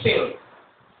about 6th seal?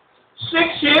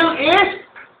 6th seal is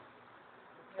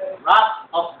wrath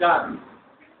of God.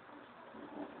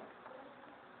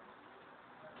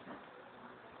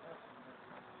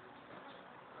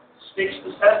 Six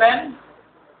to 7.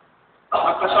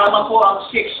 Magkasama po ang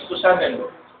 6 to 7.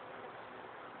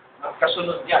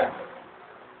 Magkasunod yan.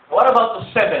 What about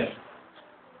the 7?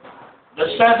 The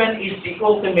 7 is the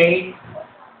ultimate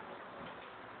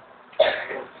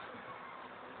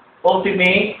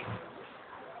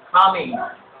coming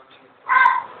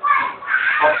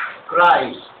of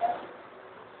Christ.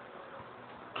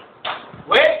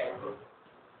 With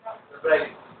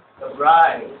the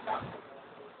bride.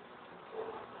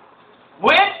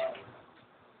 With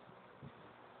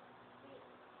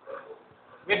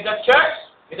the church,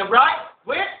 with the bride,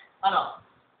 with, ano?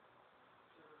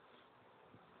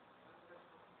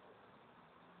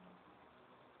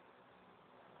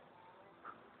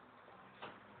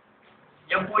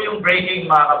 Yan po yung breaking,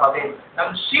 mga kapatid.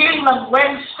 Nang seal ng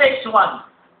Wednesday 1.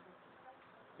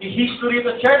 The history of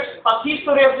the church. Pag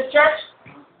history of the church,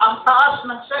 ang taas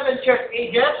ng 7 church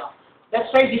ages.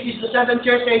 Let's say this is the 7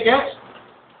 church ages.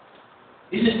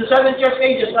 This is the 7 church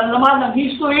ages. Ang laman ng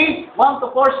history, 1 to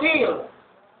 4 seal.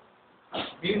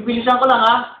 Bibilisan ko lang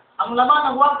ha. Ang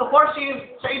laman ng 1 to 4 seal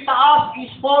sa itaas is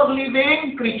 4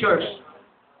 living creatures.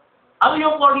 Ano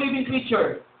yung 4 living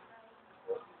creature?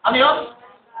 Ano yun?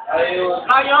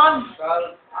 Lion,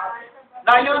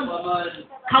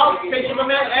 cow,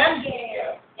 fisherman, and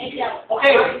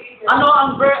okay.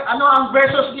 Ano ang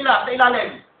verses nila sa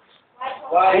ilalim?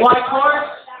 White horse,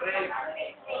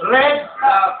 red,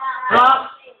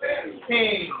 black,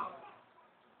 pale.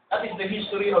 That is the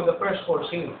history of the first 4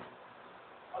 seal.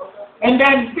 And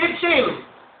then 5th seal.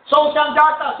 So siyang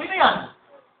data, sino yan?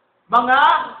 Mga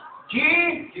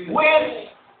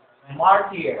Jewish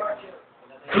martyr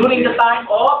during the time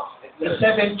of the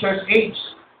 7th church age.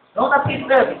 No, that is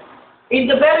them. In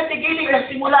the very beginning,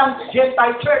 nagsimula ang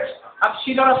Gentile church. At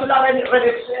sinarasularan ni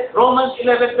Romans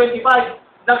 11:25,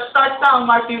 nag-start na ang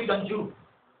martyr ng Jew.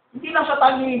 Hindi lang sa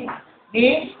time hindi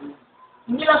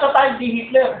lang sa time ni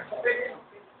Hitler.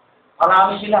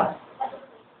 Marami sila.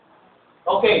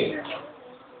 Okay.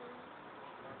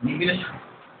 Hindi bilis.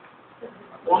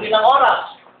 Uli ng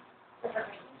oras.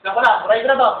 Isa ko na, buray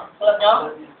na ba? Sulat niyo?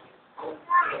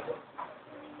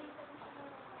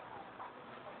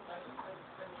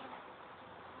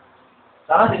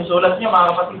 Sana sinusulat niyo mga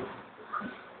kapatid.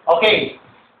 Okay.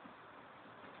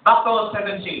 Back to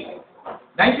 7C.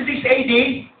 96 AD,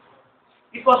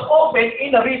 it was opened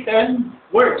in a written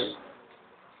words.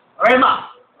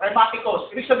 Rematicos.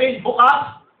 Ibig sabihin,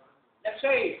 bukas. Let's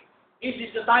say, this is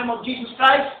the time of Jesus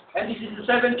Christ, and this is the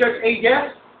 7th church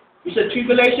ages. It's the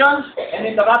tribulations, and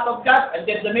then the wrath of God, and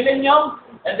then the millennium,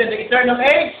 and then the eternal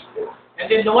age, and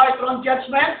then the white throne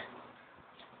judgment.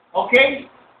 Okay?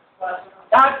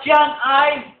 Lahat yan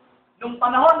ay, nung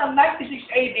panahon ng 96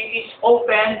 AD, is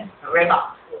open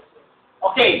rema.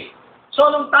 Okay. So,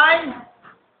 nung time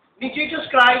ni Jesus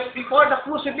Christ, before the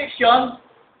crucifixion,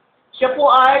 siya po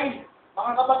ay,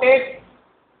 mga kapatid,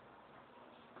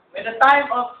 when the time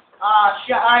of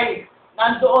siya ay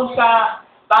nandoon sa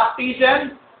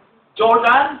baptism,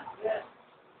 Jordan,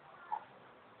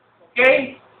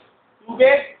 okay,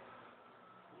 tubig,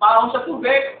 umaong sa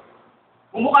tubig,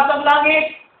 bumukas ang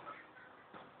langit,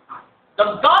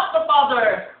 the God the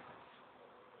Father,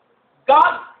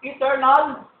 God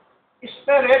eternal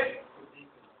Spirit,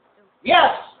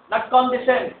 yes,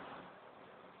 nag-condescend.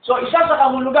 So, isa sa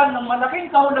kahulugan ng malaking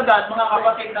kahulugan, mga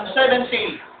kapatid, ng 7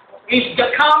 seal, is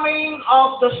the coming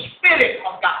of the Spirit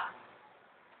of God.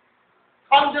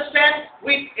 Condescend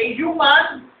with a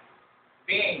human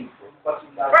being.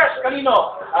 First,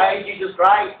 kanino? Ay, Jesus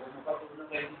Christ.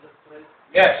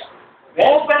 Yes.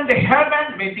 Open the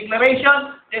heaven, may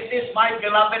declaration, this is my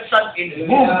beloved Son in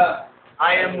whom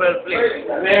I am well pleased.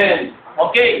 Amen.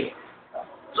 Okay.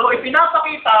 So,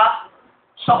 ipinapakita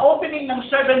sa opening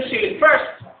ng 7 seal,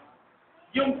 first,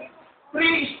 yung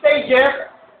 3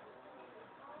 stages.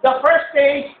 The first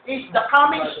stage is the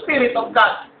coming Spirit of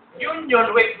God. Union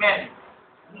with men.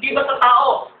 Hindi ba sa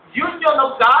tao? Union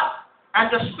of God and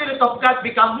the Spirit of God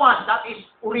become one. That is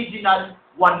original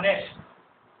oneness.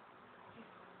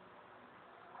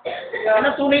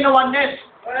 Ano tunay na oneness?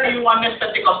 Yung oneness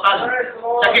Pentecostal.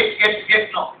 Sa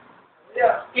get, no?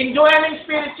 Indwelling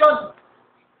Spirit yun.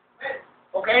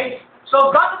 Okay? So,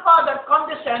 God the Father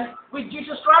condescend with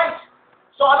Jesus Christ.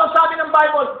 So, anong sabi ng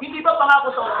Bible? Hindi ba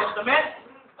pangako sa Old Testament?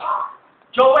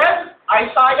 Joel,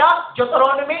 Isaiah,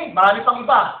 Deuteronomy, marami pang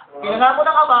iba. Pinangako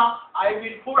ng Ama, I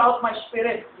will pour out my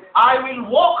Spirit. I will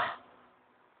walk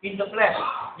in the flesh.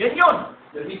 Yan yun.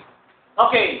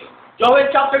 Okay.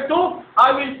 Joel chapter 2, I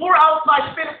will pour out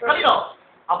my Spirit. Kanino?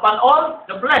 Upon all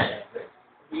the flesh.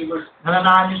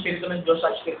 Nananahan yung Espiritu ng Diyos sa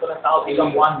Espiritu ng tao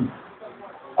bilang one.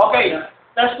 Okay.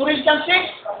 1 Corinthians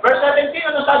 6, verse 17,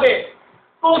 ano sabi?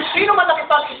 Kung sino man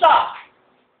nakipag-isa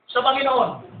sa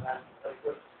Panginoon.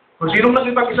 Kung sino man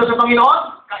nakipag-isa sa Panginoon,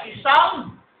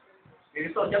 kaisang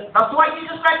Espiritu. That's why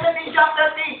Jesus Christ said in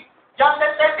John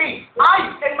 10:30,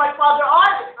 I and my Father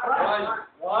are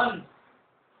one.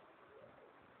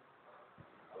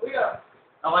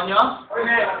 Naman nyo?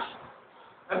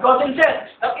 And God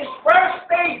said, that is first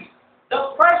stage.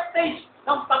 The first stage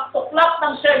ng pagtuklap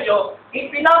ng selyo,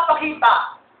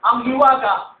 ipinapakita ang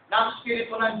hiwaga ng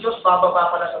Espiritu ng Diyos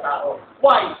bababa pala sa tao.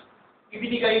 Why?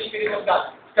 Ibinigay yung Spirit of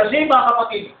God. Kasi mga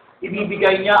kapatid,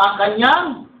 ibibigay niya ang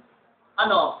kanyang,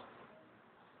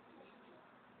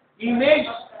 image,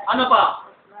 ano pa?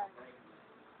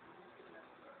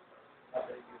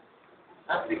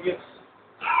 Attributes.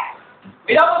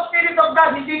 Without the Spirit of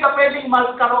God, hindi ka pwedeng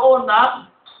magkaroon ng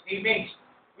image.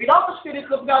 Without the Spirit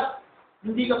of God,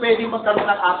 hindi ka pwedeng magkaroon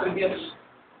ng attributes.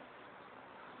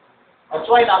 That's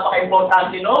why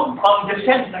napaka-importante nung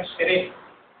pag-descend ng Spirit.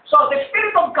 So, the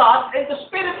Spirit of God and the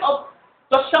Spirit of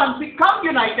the Son become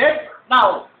united.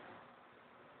 Now,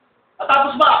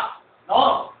 Natapos ba?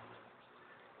 No.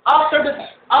 After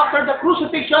the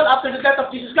crucifixion, after the death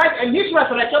of Jesus Christ and His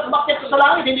resurrection, umakyat sa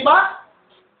langit, hindi ba?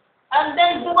 And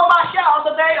then bumaba siya on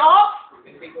the day of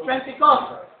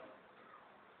Pentecost.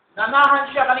 Nanahan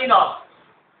siya kanino?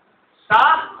 Sa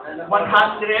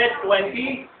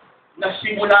 120 na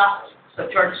simula sa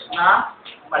church na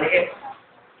maliit.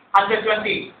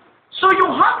 120. So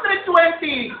yung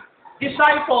 120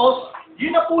 disciples,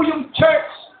 yun na po yung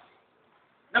church.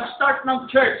 Nag-start ng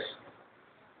church.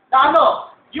 Na ano?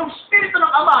 Yung Spirito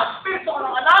ng Ama, Spirito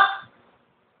ng Anak,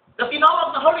 the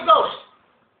tinawag ng Holy Ghost,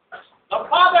 the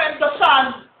Father and the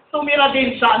Son, tumira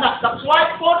din sa Anak. That's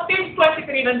why 14:23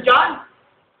 nandyan,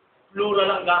 plural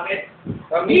ang gamit.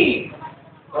 Kami.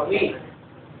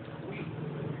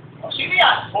 O, sino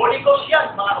yan? Holy Ghost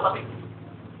yan, mga kapatid.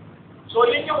 So,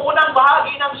 yun yung unang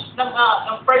bahagi ng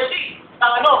first seal,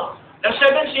 ng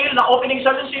seven seal, ng opening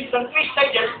seven seal, ng 3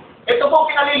 stages. Ito po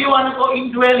pinaliliwanag ko,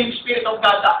 indwelling Spirit of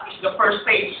God. That is the first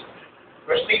stage.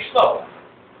 First stage to.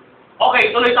 Okay,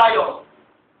 tuloy tayo.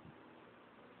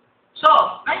 So,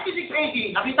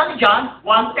 9680, nakita ni John,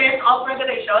 1:10 of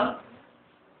Revelation,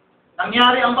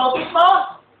 nangyari ang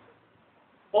bautismo,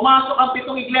 pumasok ang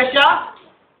 7 iglesia,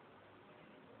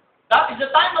 that is the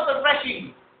time of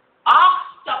refreshing.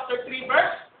 Acts chapter 3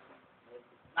 verse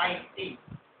 19.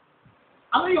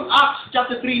 Ano yung Acts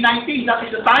chapter 3:19? That is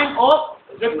the time of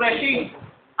refreshing.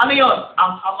 Ano yun?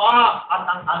 Ang Ama at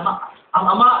ang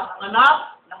Anak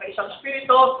na isang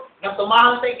Espiritu na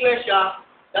tumahan sa iglesia,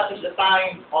 that is the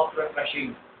time of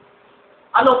refreshing.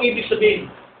 Ano ibig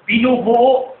sabihin?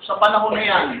 Binubuo sa panahon na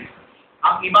yan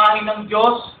ang imahe ng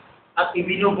Diyos at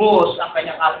ibinubuhos ang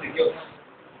kanyang attributes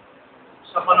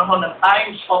sa panahon ng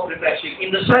times of refreshing.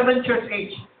 In the 7th church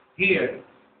age here.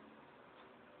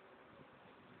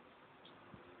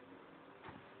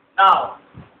 Now,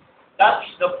 that's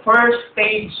the first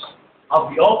stage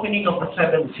of the opening of the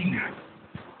 7th seal.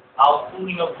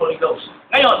 Outpouring of Holy Ghost.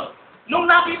 Ngayon, nung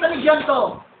nakita ni John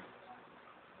to,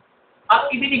 at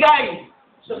ibinigay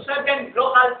sa 7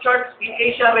 local church in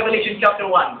Asia, Revelation chapter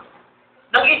 1,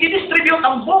 nang i-distribute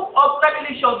ang book of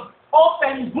Revelation,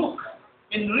 open book,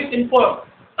 in written form.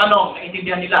 Tanong,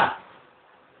 naintindihan nila?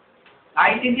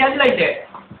 Naintindihan nila, hindi?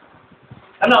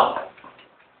 Ano?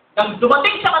 Nang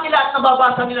dumating sa kanila at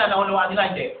nababasa nila, naunawaan nila,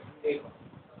 hindi?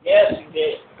 Yes,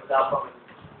 hindi. Dapat.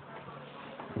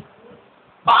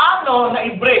 Paano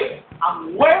na-i-break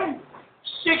ang when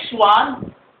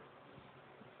 6:1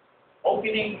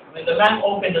 opening, when the man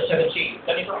opened the 7th seal?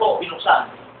 Ganito po,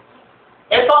 binuksan.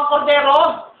 Ito ang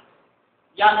kordero,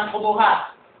 yan ang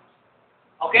kumuha.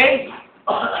 Okay?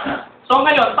 So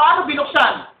ngayon, paano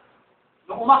binuksan?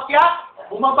 Nung umakyat,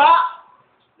 bumaba,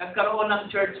 nagkaroon ng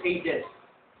church ages.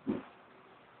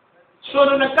 So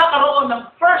nung nagkakaroon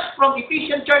ng first from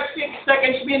Ephesians church 6,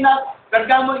 second Smyrna,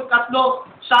 Pergamo,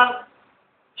 3,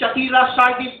 Thyatira,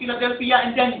 Sardis, Philadelphia,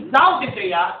 and then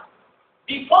Laodicea.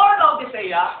 Before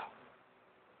Laodicea,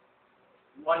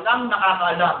 walang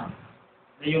nakakaalam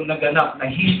na yung naganap na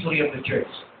history of the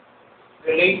church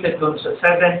related dun sa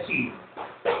 7th seal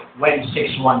when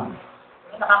 6:1.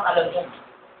 Nakakaalam yun.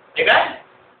 Okay?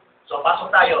 So,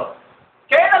 pasok tayo.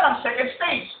 Kailan ang second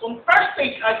stage? Kung first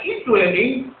stage ay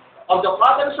indwelling of the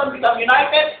Father and Son become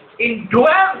united,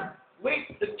 indwell with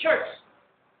the church.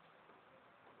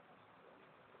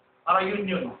 Para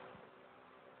yun.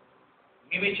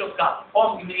 Image of God.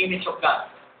 Form in the image of God.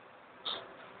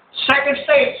 Second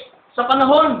stage, sa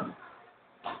panahon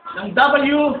ng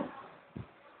WMD.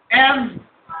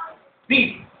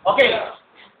 Okay.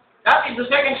 That is the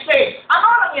second stage. Ano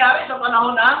nangyari sa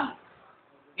panahon ng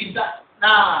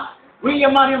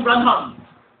William Marion Branham?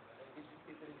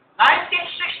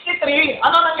 1963,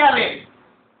 ano nangyari?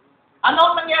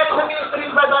 Ano nangyari sa ministry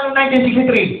ng Branham ng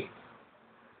 1963?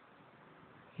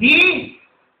 He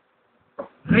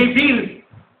revealed,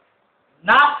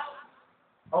 not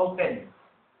open.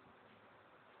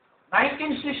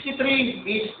 1963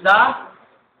 is the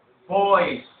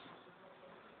voice.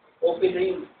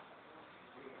 Opening.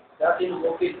 That is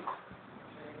open.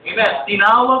 Amen.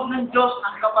 Tinawag ng Diyos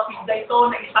ang kapatid na ito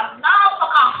na isang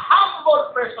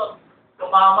napaka-humble person.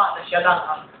 Tumama na siya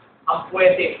lang ang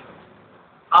pwede.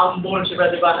 Humble si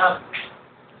Brother Branham.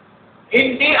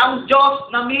 Hindi ang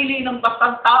Diyos namili ng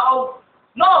bastang tao.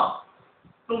 No!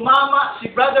 Tumama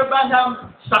si Brother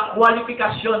Branham sa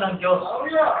kwalifikasyon ng Diyos. Oh,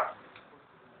 yeah.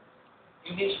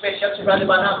 Hindi special si Brother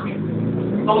Branham.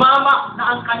 Tumama na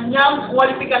ang kanyang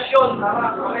kwalifikasyon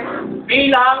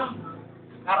bilang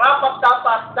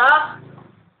karapat-dapat na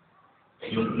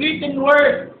yung written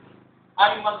word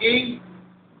ay maging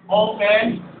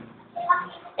open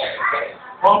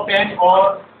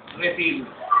or revealed.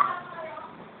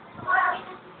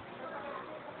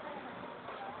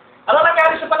 Ano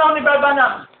nangyari sa panahon ni Brother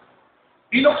Branham?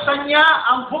 Binuksan niya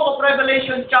ang Book of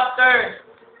Revelation chapter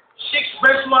 6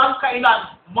 verse 1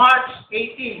 kailan? March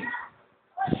 18.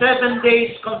 7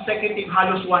 days consecutive,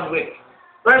 halos 1 week.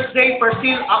 First day per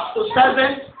seal up to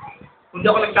 7, hindi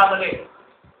ako nagkamali.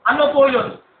 Ano po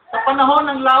yun? Sa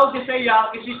panahon ng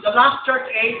Laodicea, this is the last church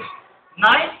age,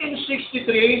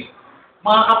 1963,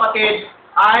 mga kapatid,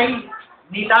 ay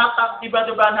nilatag ni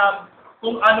Brother Branham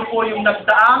kung ano po yung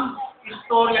nagdaang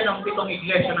istorya ng 7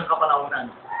 iglesia ng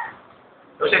kapanahonan.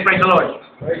 So say, praise the Lord.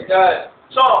 Praise God.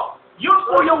 So, yun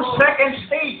po yung second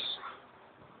stage.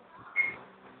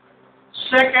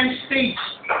 Second stage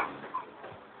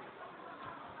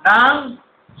ng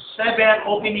 7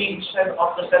 openings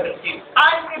of the 7 seals.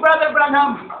 Time ni Brother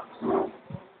Branham.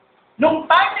 Nung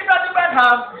time ni Brother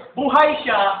Branham, buhay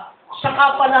siya,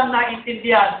 saka pa lang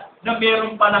naintindihan na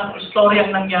meron pa ng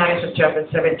istoryang nangyari sa 7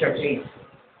 church age.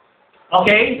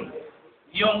 Okay?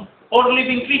 Yung 4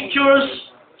 living creatures,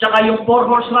 tsaka yung 4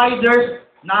 horse riders,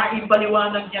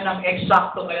 naipaliwanag niya ng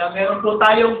eksakto. Kaya meron po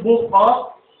tayong book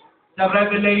of the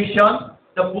Revelation,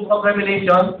 the book of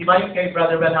Revelation, di ba yung kay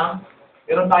Brother Branham?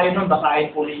 Meron tayo nun,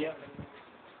 basahin po niya.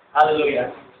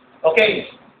 Hallelujah. Okay,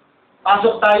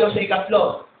 pasok tayo sa ikatlo.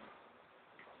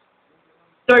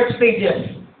 Third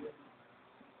stages.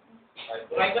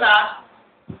 Tuloy ko na.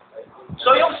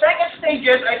 So yung second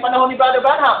stages ay panahon ni Brother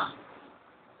Branham.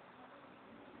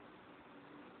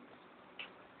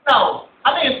 Now,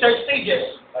 ano yung third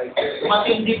stages?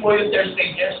 Matindi po yung third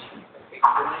stages.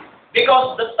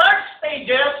 Because the third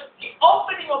stages, the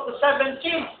opening of the 7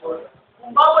 seals,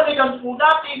 kung babalikan po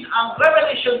natin ang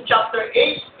Revelation chapter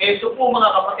 8, ito po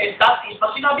mga kapatid, that is,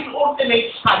 pag sinabing ultimate,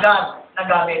 sagad na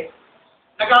gamit.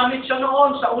 Nagamit siya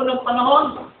noon sa unang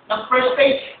panahon ng first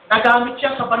stage. Nagamit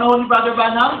siya sa panahon ni Brother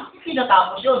Branham, hindi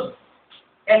natapos yun.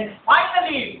 And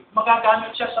finally,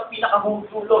 magagamit siya sa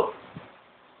pinakahungtulo.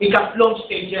 Ikatlong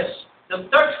stages. The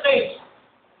third stage.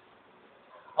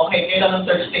 Okay, kailan ang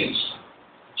third stage?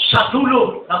 Sa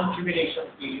dulo ng tribulation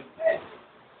period.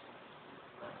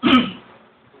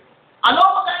 Ano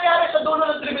ang mangyayari sa dulo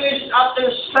ng tribulation after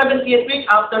 70th week,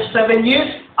 after 7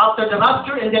 years, after the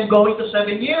rapture, and then going to 7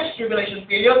 years, tribulation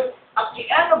period, at the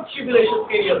end of tribulation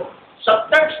period, sa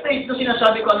third stage na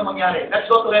sinasabi ko ano mangyari. Let's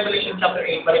go to Revelation chapter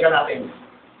 8, balikan natin.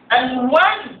 And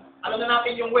when, alam na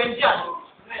natin yung when dyan,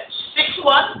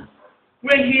 6:1,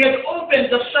 when he had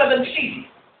opened the 7 seals.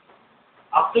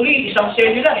 Actually, isang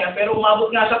selyo lang yan, pero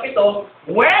umabot nga sa 7.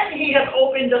 When he had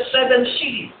opened the 7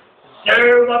 seals,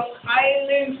 there was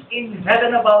silence in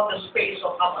heaven about the space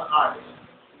of half an hour.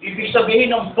 Ibig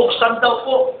sabihin ng buksan daw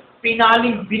po,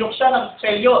 pinaling binuksan ng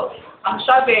selyo. Ang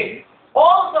sabi,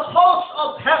 all the hosts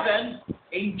of heaven,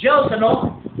 angels,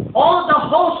 all the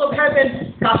hosts of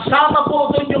heaven, kasama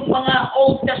po doon yung mga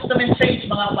Old Testament saints,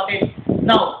 mga kapatid.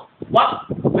 Now, what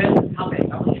will happen?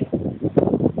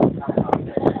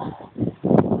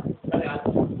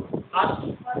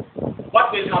 What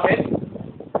will happen?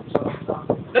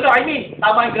 No, I mean,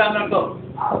 tama yung grammar ko.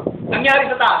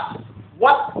 Nangyari sa taas,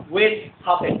 what will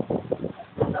happen?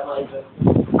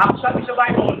 Ang sabi sa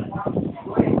Bible,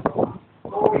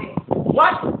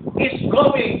 what is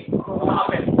going to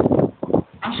happen?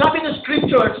 Ang sabi ng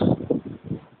scriptures,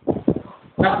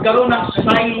 nagkaroon ng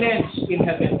silence in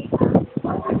heaven.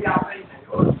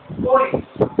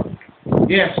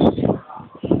 Yes.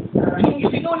 Yung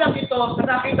isinulang ito sa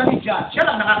nakita ni John,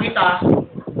 siya lang nakakita,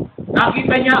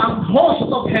 nakita niya ang host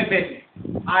of heaven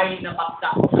ay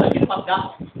napagda. Alam niyo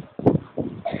napagda?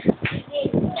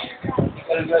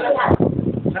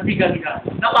 Nabigal-gal.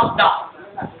 Napagda.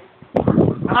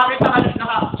 Nakakita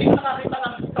ka, sino nakakita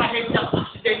ng trahedya ng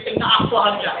aksidente na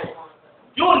aktuhan niya?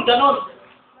 Yun, ganun.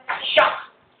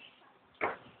 Shock.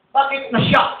 Bakit na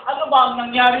shock? Ano ba ang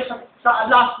nangyari sa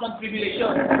last ng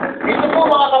tribulation? Ito po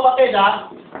mga kapatid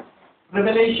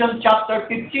Revelation chapter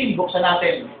 15, buksan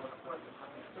natin.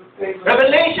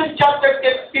 Revelation chapter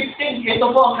 15, ito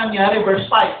po ang nangyari, verse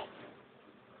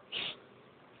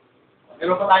 5.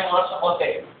 Meron pa tayong oras sa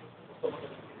konti.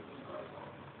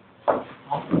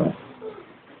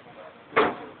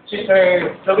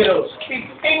 Sister Lovilos,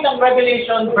 15 ng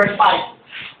Revelation, verse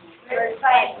 5. Verse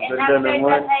 5. And after that I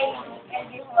looked, and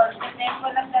behold, the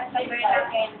temple of the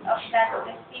tabernacle of that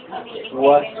testimony in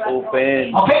What's heaven was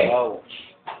open? Okay. Wow.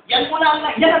 Yan ang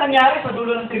nangyari sa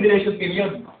dulo ng tribulation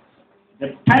period.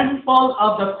 The temple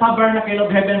of the tabernacle of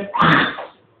heaven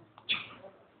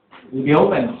will be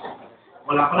open.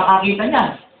 Wala pa nakakita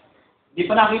niyan. Hindi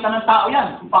pa nakita ng tao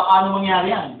yan kung paano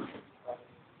mangyari yan.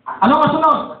 Ano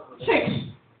kasunod?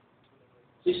 6.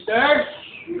 Sisters,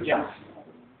 yeah.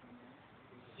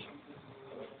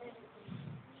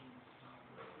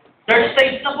 Third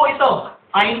stage na po ito.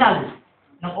 final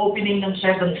ng opening ng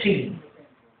 7th seal.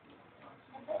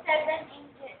 And the seven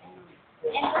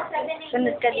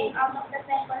angels came out of the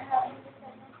temple having the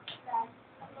seven stars,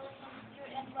 glowing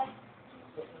pure and white,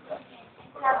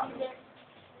 and having their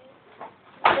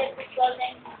with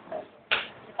golden crowns.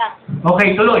 Okay,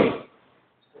 tuloy.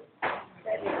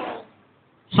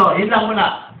 So, yun lang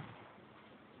muna.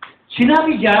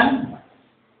 Sinabi dyan,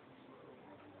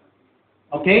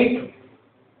 okay?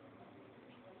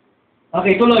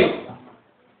 Okay, tuloy.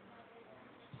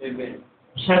 7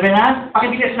 na?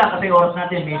 Pakibilis lang kasi oras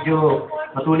natin medyo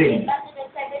matulin.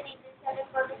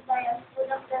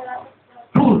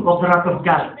 Full of the wrath of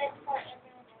God.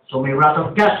 So may wrath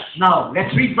of God. Now,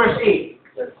 let's read verse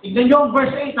 8. Tignan nyo ang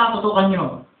verse 8, tutukan nyo.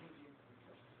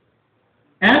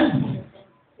 And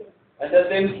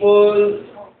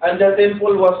the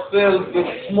temple was filled with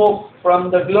smoke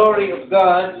from the glory of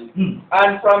God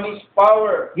and from His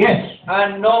power. yes.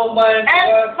 And no man And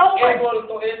was no man. able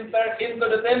to enter into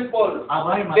the temple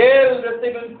Abay, till the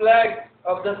seven plagues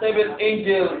of the seven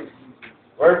angels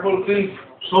were fulfilled.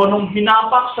 So, nung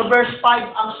hinapak sa verse 5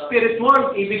 ang spirit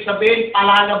world, ibig sabihin,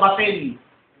 palalabatin.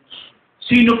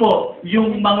 Sino po?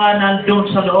 Yung mga nandun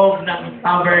sa loob ng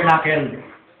tabernacle,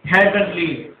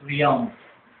 heavenly realm.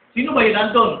 Sino ba yun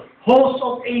nandun? Host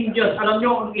of angels. Alam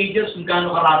nyo ang angels kung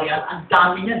gaano karami yan? Ang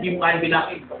dami niya, hindi mo kaya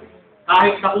bilangin.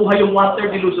 Kahit nakuha yung water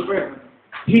ni Lucifer,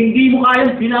 hindi mo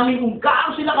kaya bilangin kung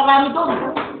gaano sila karami doon.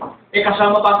 Eh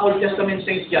kasama pa ang Old Testament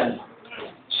saints dyan.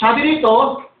 Sabi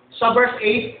dito, sa verse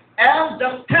 8, and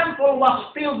the temple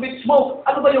was filled with smoke.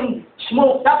 Ano ba yung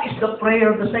smoke? That is the prayer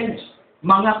of the saints.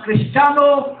 Mga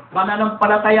Kristiyano,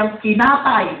 mananampalatayang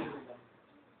kinatay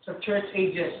sa church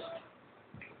ages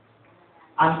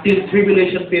until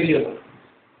tribulation period.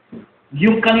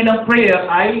 Yung kanilang prayer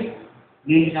ay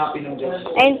hihinapin ng Diyos.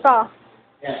 Ayun po.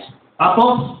 Yes.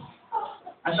 Tapos,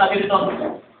 ang sabi dito,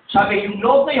 sabi yung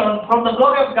loob na yun, from the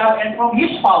glory of God and from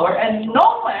His power, and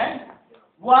no man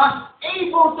was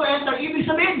able to enter. Ibig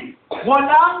sabihin,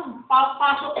 walang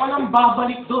papasok, walang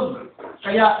babalik doon.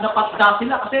 Kaya napatda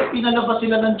sila kasi pinalabas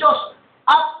sila ng Diyos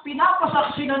at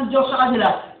pinapasaksi ng Diyos sa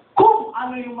kanila kung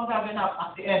ano yung magaganap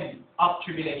at the end of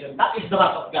tribulation. That is the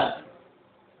wrath of God.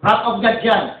 Wrath of God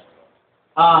yan.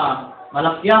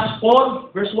 Malakias 4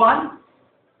 verse 1,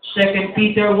 2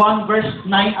 Peter 1 verse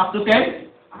 9 up to 10.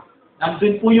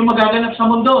 Nandun po yung magaganap sa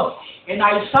mundo. In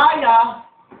Isaiah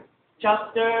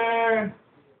chapter,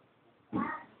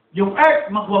 yung earth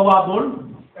magwawabol.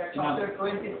 Chapter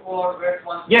 24, verse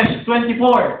 1. Yes, 24.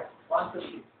 1 to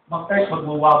 6. Mag-earth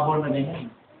magwawabol na ganyan.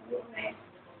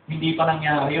 Hindi pa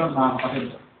nangyari yun, mga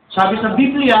kapatid. Sabi sa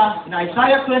Biblia, in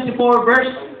Isaiah 24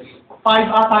 verse 5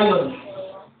 ata yun,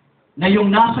 na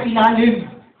yung nasa ilalim,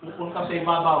 pupunta sa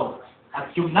ibabaw.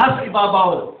 At yung nasa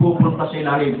ibabaw, pupunta sa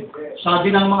ilalim.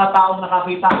 Sabi ng mga taong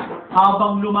nakakita,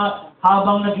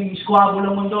 habang naging squabble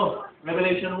ang mundo.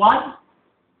 Revelation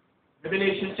 1,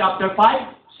 Revelation chapter 5,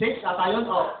 6 ata yun,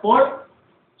 o 4,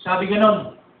 sabi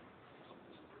ganon,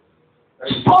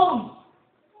 stone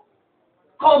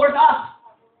covered us.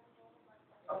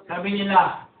 Sabi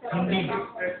nila,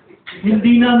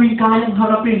 hindi namin kayang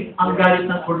harapin ang galit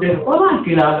ng Cordero. Wala,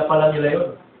 kilala pala nila yun.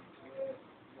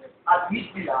 At least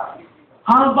nila,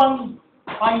 Habang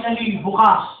finally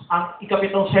bukas ang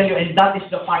ikapitong selyo, and that is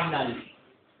the final.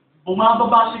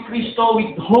 Bumababa si Kristo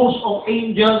with host of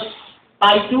angels,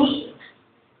 Titus,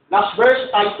 last verse,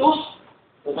 Titus,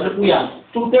 ano po yan?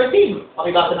 2:13,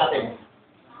 pakibasa natin.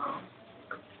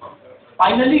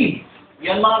 Finally,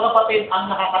 yan mga kapatid ang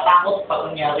nakakatakot pag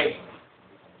nangyari.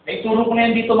 Naituro ko na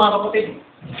yan dito mga kapatid.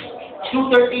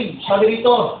 2:13, sabi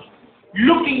dito,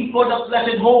 looking for the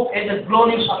blessed hope and the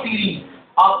glorious appearing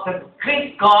of the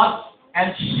great God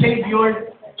and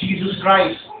Savior Jesus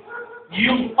Christ.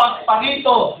 Yung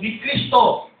pagparito ni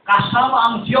Kristo kasama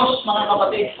ang Diyos, mga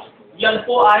kapatid, yan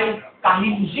po ay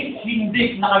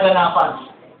kahindik-hindik na kaganapan.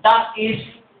 That is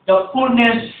the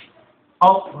fullness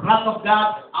of wrath of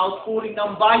God, outpouring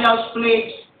ng vials,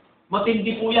 plagues.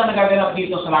 Matindi po yan nagaganap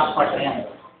dito sa last part na yan.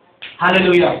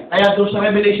 Hallelujah. Kaya doon sa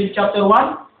Revelation chapter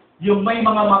 1, yung may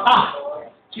mga mata.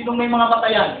 Sinong may mga mata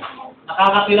yan?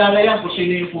 Nakakakilala yan kung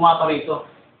sino yung pumapa rito.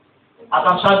 At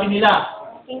ang sabi nila,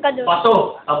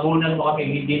 bato, tabunan mo kami,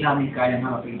 hindi namin kayang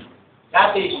harapin.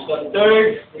 That is the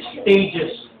third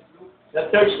stages. The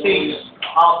third stage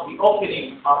of the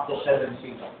opening of the seventh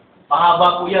seal.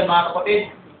 Mahaba po yan mga kapatid.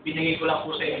 Binigay ko lang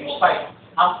po sa inyo yung slide.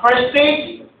 Ang first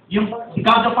stage, yung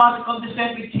God the Father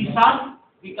condescended with His Son,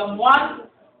 become one,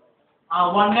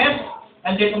 oneness,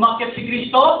 and then umakyat si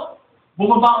Kristo,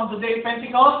 bumaba on the day of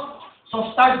Pentecost.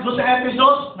 So start doon sa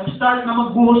Ephesus, nag-start na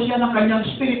magbuhos siya ng kanyang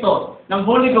spirito, ng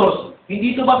Holy Ghost.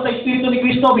 Hindi ito basta Espiritu ni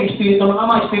Kristo, may Espiritu ng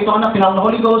Ama, Espiritu ng Anak, tinawag ng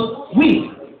Holy Ghost, we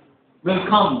will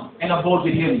come and abode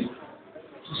with Him.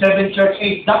 So, 7 Church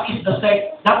 8, that is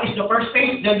the first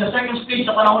stage. Then the second stage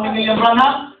sa panahon ni William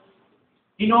Branham,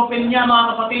 inopen niya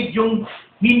mga kapatid yung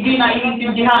hindi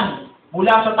naiintindihan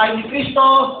mula sa time ni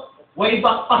Kristo, way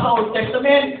back pa sa Old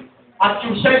Testament, at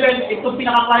yung 7, itong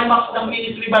pinaka-climax ng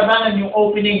ministry Branham, yung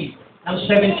opening ng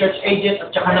 7 church ages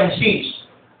at saka ng seals.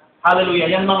 Hallelujah.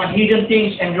 Yan mga hidden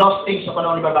things and lost things sa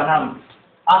panahon ni Branham.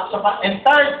 And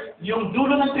third, yung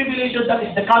dulo ng tribulation, that is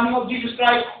the coming of Jesus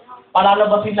Christ,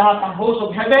 palalabasin lahat ng host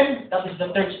of heaven, that is the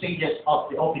third stages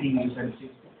of the opening of the 7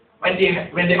 seals.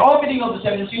 When the opening of the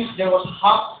 7 seals, there was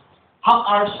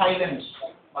half-hour silence.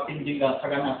 Matinding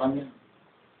kaganapan yun.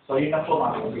 So, yun na po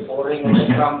mga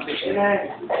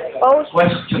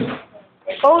question.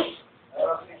 Post.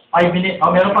 5 minutes.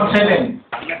 Oh, meron pang 7.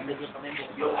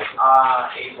 Yung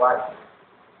A1.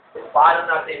 Paano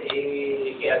natin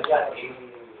i-adjust?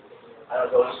 Ano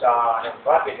doon sa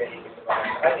nag-profit na hindi ko sa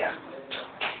kanya.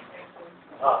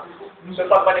 So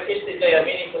pag manifest nito yan,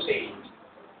 meaning to say,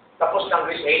 tapos ng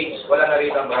Greece age, wala na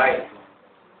rin ang bride.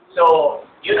 So,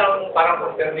 yun ang parang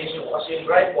confirmation kasi yung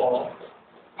bride mo,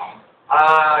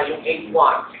 yung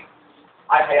 8-1,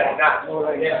 ay hayag na.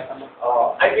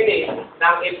 I believe,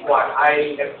 ng 8-1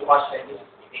 ay nagbukas na yung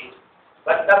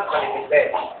but not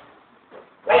manifested.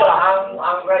 Ngayon,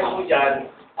 ang bride mo dyan,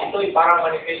 ito'y parang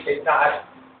manifested na at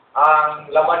ang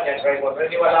laman niya, bride mo,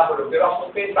 naniwala ko doon. Pero ang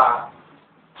kumpita,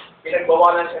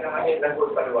 pinagbawalan siya ng ahit ng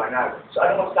paliwanag. So,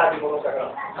 ano magsabi mo sa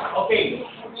gano'n? Okay.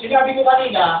 Sinabi ko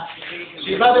kanina,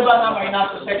 si Brother Branham ay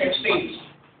nasa second stage.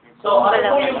 So, ano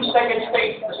po yung second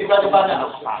stage na si Brother Branham?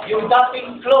 Yung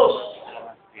dating close,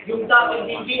 yung dating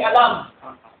hindi alam.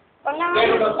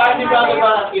 Pero nung time ni Brother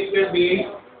Branham, it will be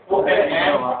open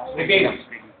and revealed.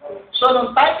 So,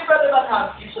 nung time ni Brother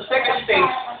Branham, sa second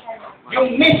stage,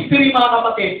 yung mystery mga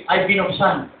kapatid ay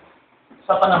binuksan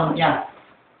sa panahon niya.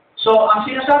 So, ang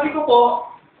sinasabi ko po,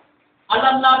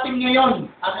 alam natin ngayon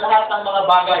ang lahat ng mga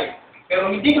bagay.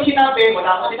 Pero hindi ko sinabi,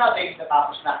 wala ko sinabi,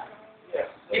 natapos na.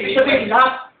 Ibig sabihin,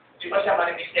 lahat, Di ba siya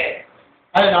manifested?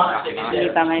 ano no?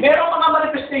 Merong mga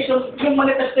manifestation, yung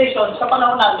manifestation sa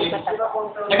panahon natin,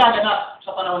 nagaganap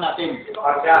sa panahon natin.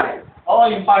 Partial. Oo,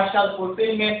 yung partial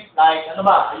fulfillment, like, ano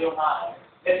ba, yung,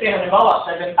 let's say, halimbawa,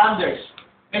 7 thunders.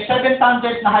 May 7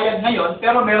 thunders na hayag ngayon,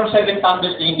 pero merong 7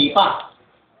 thunders na hindi pa.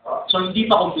 So, hindi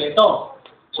pa kompleto.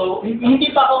 So,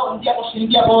 hindi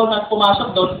ako nagpumasok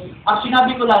doon. Ang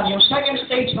sinabi ko lang, yung second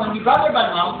stage ng Brother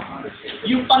Branham,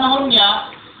 yung panahon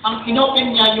niya, ang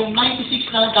inopen niya, yung 96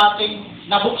 na dating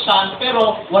nabuksan,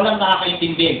 pero walang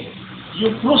nakakaintindi.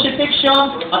 Yung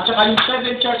crucifixion, at saka yung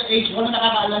 7 church age, walang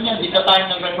nakakaalam yan, dito time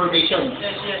ng Reformation.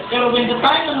 Pero when the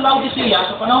time ng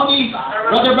Laodicea, sa panahon ni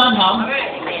Brother Branham,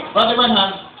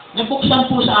 nabuksan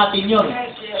po sa atin yun.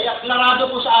 Kaya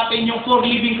klarado po sa atin yung 4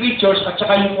 living creatures at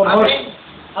saka yung 4 horse.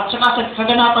 At saka sa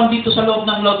kaganapan dito sa loob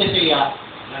ng Laodicea,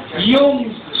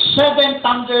 yung 7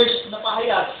 thunders na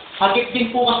pahayag, hagit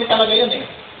din po kasi talaga yun eh.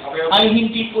 Ay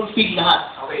hindi fulfilled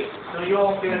lahat. Okay. So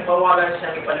yung pinagbawalan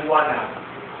siya ng paliwanag,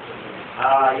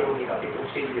 yung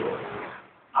ikapitusilyo,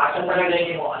 saan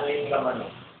palagay mo, ano yung laman mo?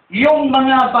 Yung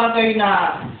mga bagay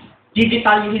na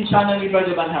didetalyin sana ni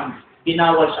Brother Branham,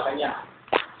 binawal sa kanya.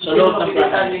 Sa loob ng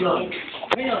Branham.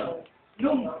 Ngayon,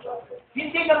 yung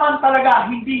hindi naman talaga,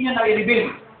 hindi niya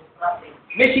na-reveal.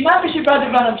 May sinabi si Brother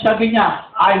Branham, sabi niya,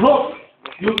 I hope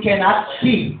you cannot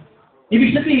see.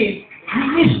 Ibig sabihin,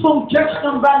 yung mismong church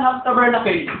ng Branham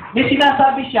Tabernacle, may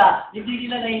sinasabi siya, hindi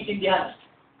nila naiintindihan.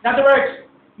 In other words,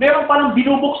 meron palang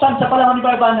binubuksan sa panahon ni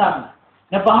Brother Branham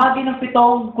na bahagi ng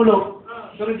 7 kulog,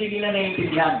 pero hindi nila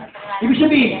naiintindihan. Ibig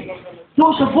sabihin,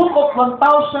 doon sa book of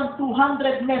 1,200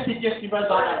 messages ni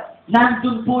Brother Branham,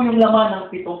 nandun po yung laman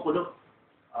ng 7 kulog.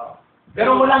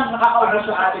 Pero walang nakakaubos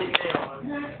sa atin.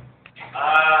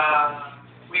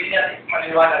 Pwede natin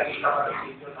paliwanag yung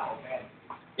kapatusilyo na open.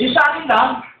 Yung sa akin lang,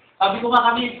 sabi ko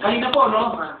nga kanina po,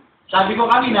 no? Sabi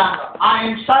ko kanina, I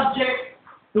am subject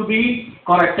to be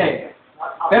corrected.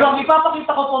 Pero ang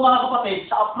ipapakita ko po mga kapatid,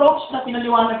 sa approach na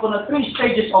pinaliwanag ko na 3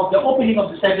 stages of the opening of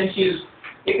the 7 seals,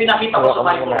 ipinakita ko sa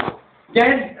Bible.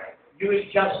 Then, you will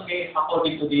judge me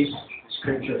according to these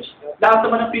scriptures. Lahat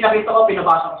naman ang pinakita ko,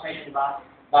 pinabasa ko sa inyo, di ba?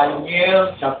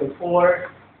 Daniel, chapter 4,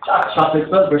 chapter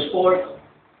 12, verse 4.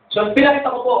 So,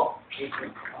 pinakita ko po,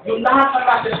 yung lahat ng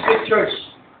nasa scriptures.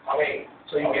 Okay.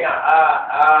 So yung yun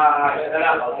na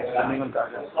lang. So,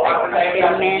 ang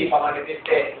hindi pa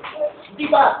manifested. Hindi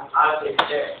ba?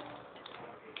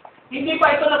 Hindi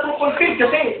pa ito natupulfil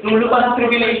kasi dulo pa ng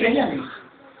tribulation yan.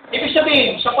 Ibig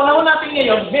sabihin, sa panahon natin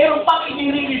ngayon, meron pang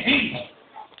i-reveal.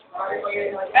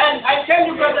 And I tell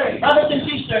you, brothers and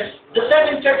sisters, the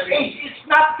seven church age is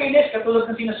not finished katulad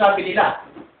ng sinasabi nila.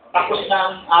 Tapos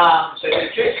ng seven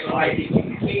church, no,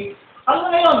 IDC.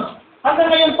 Hanggang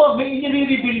ngayon po, may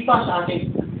inire-reveal pa sa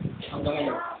atin. Hanggang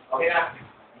ngayon. Okay na.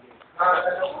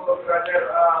 Brother,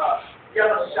 yan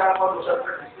ang sasama mo sa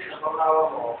chapter 16 na panglawa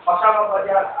mo. Kasama ba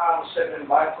diyan ang 7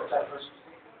 bayan sa chapter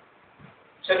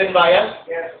 16? 7 bayan?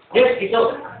 Yes. Yes,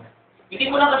 ito. Hindi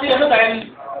mo na kasi dahil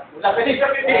pwede sa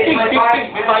 15, may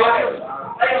bayan yun.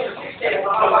 Ayun, sa 16,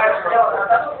 mga bayan sa'yo.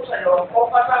 Natanong ko sa'yo,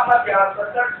 kung kasama diyan sa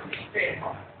chapter 16,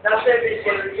 na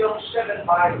 7 yung 7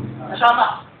 bayan.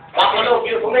 Kasama.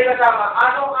 Kung may kasama,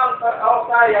 ano ang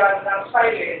kautayan ng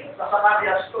silent sa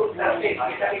Sakarias 2:13?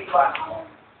 Kita-ituan.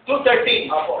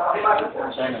 2:13. Opo.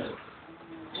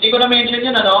 Hindi ko na-mention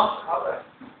yun, ano? Okay.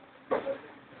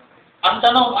 Ang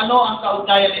tanong, ano ang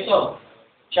kaugnayan nito?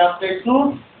 Chapter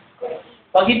 2.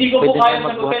 Pag hindi ko po Pwede kaya na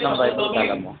magbuhat sagutin, ng mas Bible,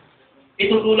 kala mo.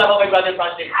 itutula ko kay Brother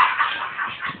Francis.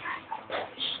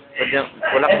 Pwede,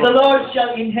 wala And the Lord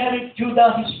shall inherit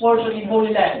Judah his portion in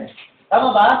Holy Land.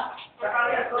 Tama ba?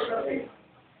 Sakarias 2:13.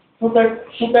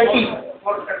 2:13.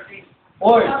 4:13.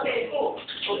 Or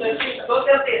 2:13.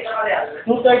 2:13. Sakarias.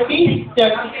 2:30?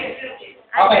 30.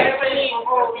 Okay.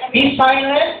 Be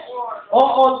silent, O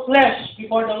all flesh,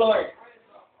 before the Lord.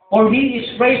 For he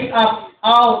is raised up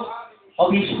out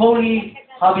of his holy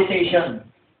habitation.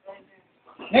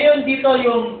 Ngayon dito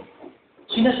yung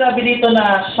sinasabi dito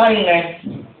na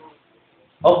silent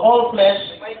of all flesh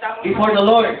before the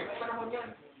Lord.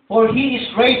 For he is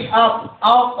raised up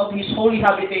out of his holy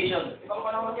habitation.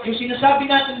 Yung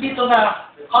sinasabi natin dito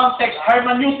na context,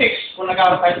 hermeneutics, kung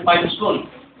nag-aaral tayo sa Bible school.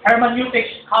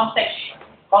 Hermeneutics, context.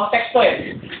 Context to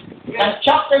eh. Ang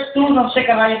chapter 2 ng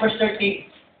Zechariah verse 30,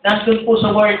 nandun po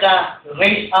sa word na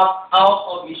raised up out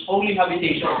of his holy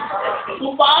habitation.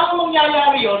 Kung paano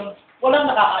mangyayari yun,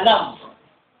 walang nakakaalam.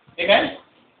 Amen?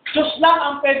 Diyos lang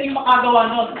ang pwedeng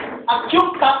makagawa nun. At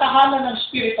yung tatahanan ng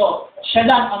Espiritu, siya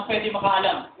lang ang pwedeng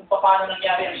makaalam kung paano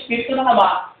nangyari. Ang Espiritu ng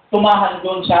Ama, tumahan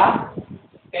doon sa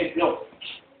templo.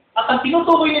 At ang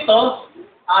tinutukoy nito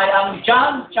ay ang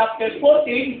John chapter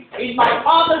 14, In my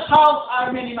Father's house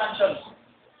are many mansions.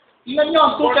 Tingnan nyo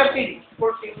ang 2:13.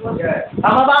 14. Yes.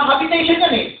 Tama ba? Ang habitation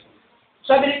yan eh.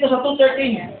 Sabi dito sa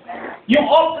 2:13, yung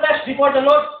all flesh before the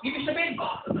Lord, ibig sabihin,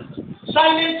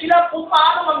 silent sila kung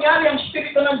paano mangyari ang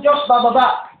Espiritu ng Diyos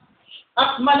bababa.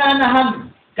 At mananahan,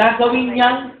 gagawin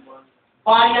niyang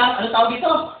payang, ano tawag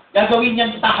dito? Gagawin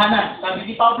niyang tahanan. Sabi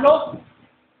ni Pablo,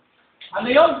 ano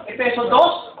yun? Efeso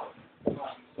 2.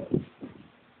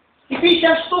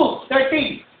 Ephesians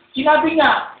 2:13. Sinabi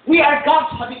nga, we are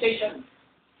God's habitation.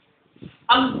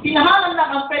 Ang tinahanan lang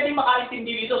ang pwedeng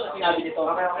makaintindi dito sa sinabi nito.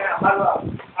 Okay.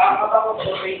 Habakuk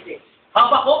 2:20.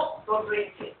 Habakuk?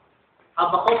 2:20.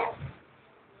 Habakuk?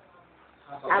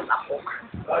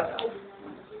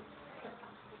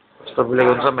 Basta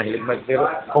bilagon sa mahilig magtiro.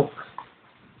 Oh.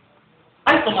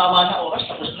 Ay, tumama na oras,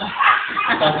 tapos na.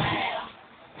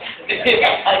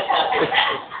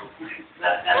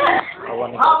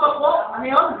 Habakuk? Ano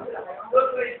yun?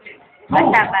 2:20.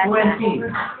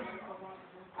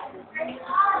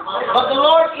 But the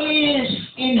Lord is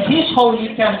in his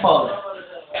holy temple.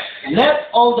 Let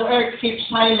all the earth keep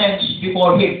silence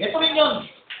before him. Ito rin yun.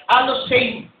 Halos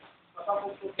same.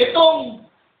 Itong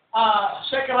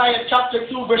Zechariah chapter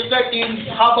 2 verse 13,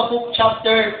 Habakkuk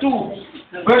chapter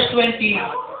 2 verse 20,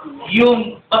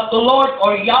 yung but the Lord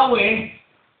or Yahweh,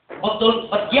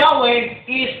 but Yahweh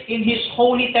is in his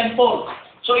holy temple.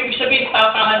 So ibig sabihin,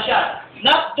 tatahan siya.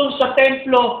 Not dun sa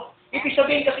templo. Ibig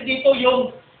sabihin kasi dito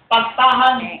yung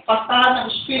pagtahan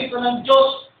ng Espiritu ng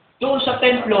Diyos doon sa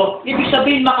templo, ibig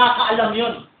sabihin makakaalam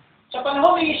yun. Sa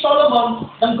panahon ni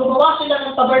Solomon, nang gumawa sila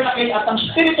ng tabernacle at ang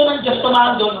Espiritu ng Diyos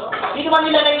tumahan doon, hindi naman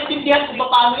nila naiintindihan kung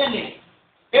paano yan eh.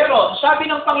 Pero, sabi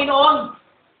ng Panginoon,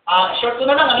 short ko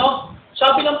na lang, ano?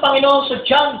 Sabi ng Panginoon sa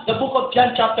John, the book of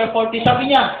John chapter 40,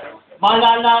 sabi niya,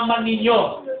 malalaman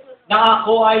ninyo na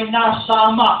ako ay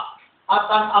nasa Ama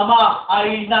at ang Ama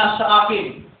ay nasa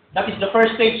akin. That is the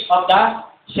first stage of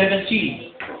the 7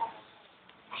 seals.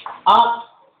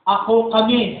 At ako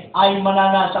kami ay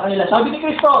manana sa kanila. Sabi ni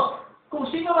Kristo, kung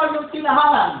sino man yung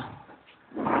tinahanan,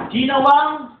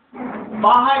 ginawang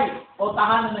bahay o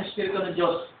tahanan ng Espiritu ng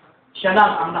Diyos, siya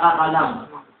lang ang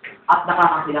nakakalam at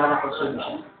nakakakilala kung sino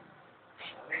siya.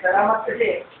 Salamat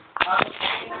kasi.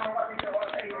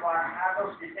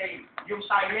 Yung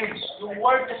silence, yung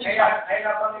word kasi Kaya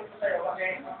nabanggit ko sa'yo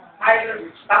kasi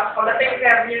pagdating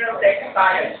terminal of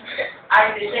science,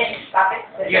 ay the same topic.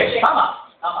 yes, tama.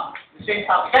 The same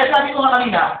topic. Kaya sabi ko nga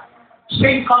kanina,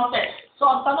 same context. So,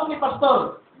 ang tanong ni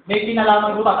Pastor, may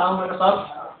pinalaman ko ba? Tama mo, Pastor?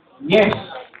 Yes.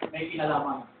 may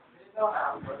kinalaman.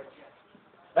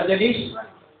 Brother Liz?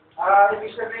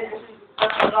 Ibig sabihin kasi sa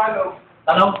Tagalog,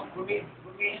 Tanong? gumising.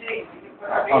 Ibig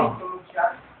sabihin, tulog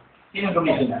siya. Sino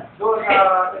gumising? Doon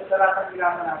sa talatang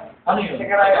bilangan natin. Ano yun?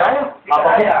 Sekaraya.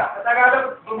 Papakita. Sa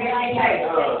Tagalog, gumising siya eh.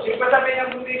 Ibig sabihin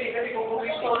ng gumising kasi kung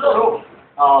gumising, tulog.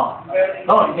 Oo.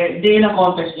 No, hindi yun ang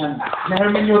context niyan. May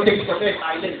hermeneutics kasi,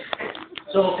 silent.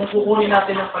 So, kung kukunin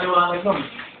natin ang paliwanag nun.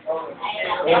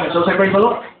 Ayan, so sa praise the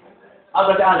Lord.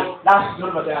 Brother Ali. Last,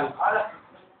 yun, Brother Ali.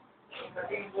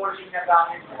 Naging portion niya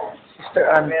gamit mo. Sister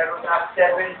Ann. Meron na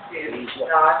 7 seals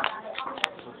na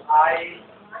ay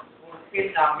fulfill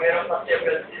na. Meron pa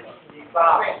 7 seals hindi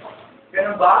pa.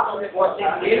 Ganun ba? What's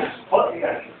in this?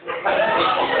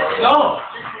 No!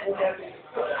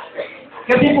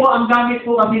 Kasi po, ang gamit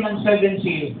po kami ng 7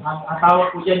 seal, ang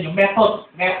tawag po dyan yung method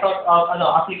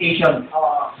of application.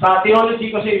 Sa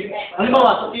theology kasi,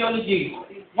 halimbawa, sa theology,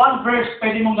 one verse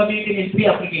pwede mong gamitin in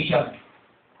 3 application.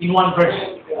 In one verse.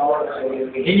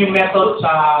 Yun yung method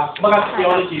sa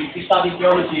theology. If you study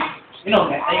theology, you know,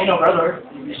 brother,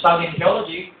 if you study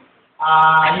theology,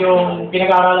 yung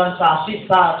pinag-aaralan sa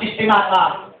systematic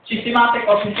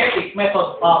or synthetic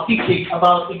method of teaching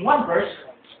about in one verse,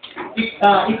 it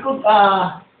could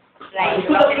apply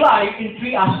in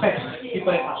 3 aspects,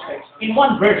 different aspects. In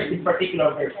one verse, in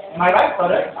particular verse. Am I right,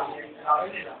 brother?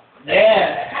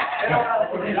 Yeah.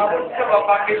 Pero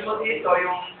bakit mo dito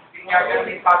yung pinyagan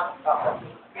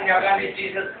ni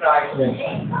Jesus Christ?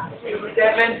 Yung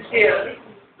 7 seals,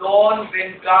 doon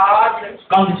when God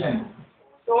Condescend.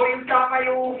 so yung tama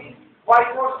yung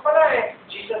white horse pala eh.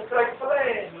 Jesus Christ pala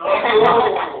eh.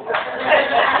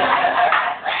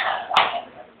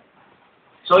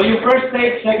 So yung first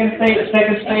stage, second stage, ay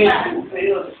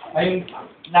yung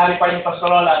naripay ni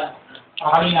Pastor Roland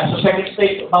kanina. So second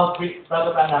stage about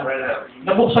Brother Branham.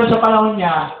 Nabuksan sa panahon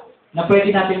niya na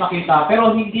pwede natin makita,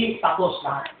 pero hindi tapos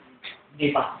lahat.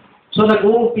 Hindi pa. So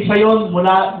nag-uumpisa yun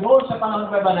mula noon sa panahon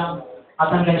ng Branham at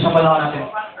hanggang sa panahon natin.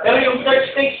 Pero yung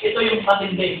third stage, ito yung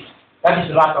matindi. That is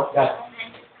the wrath of God.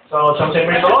 So say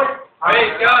praise the Lord.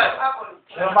 Praise God.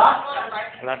 Meron ba?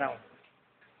 Wala na.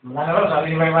 Wala na ba?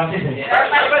 Sabi ni May Francis eh.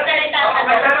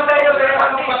 May tanong tayo, pero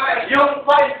anong pa? Yung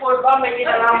 5-4 ba may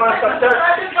kinalaman sa third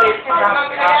stage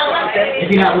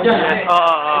Hindi na ako dyan.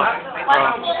 Oo.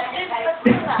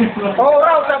 Oo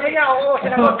raw, sabi niya, oo,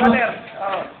 sinagot ka ner.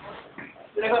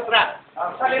 Sinagot ra.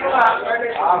 Sabi mo nga,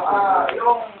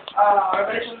 yung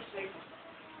Revelation 6.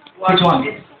 Which one?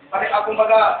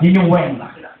 Kumbaga, Yun yung when.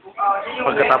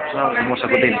 Pagkatapos na, huwag mo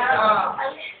sagutin.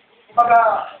 Kumbaga,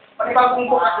 panibagong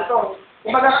bukas ito.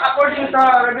 Kumbaga, according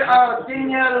sa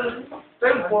Daniel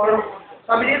 12:4,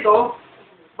 sabi dito,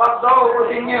 but thou, O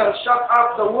Daniel, shut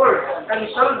up the word, and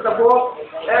seal the book,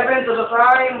 even to the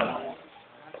time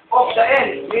of the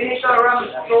end. Many shall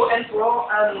run to and fro,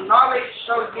 and knowledge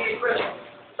shall be increased.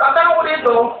 Sa tanong ko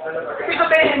dito, ibig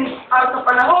sabihin, sa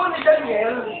panahon ni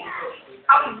Daniel,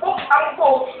 ang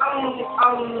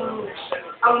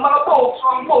mga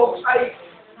books ay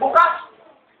bukas.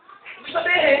 Ibig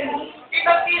sabihin,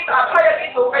 kita-kita, kaya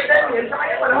dito kay Daniel sa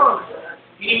kanyang panahon.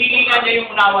 Hinihili nga niya yung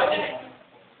unawa dyan eh.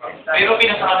 Pero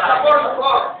pinasarap sa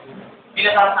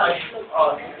pinasarap sa kanya.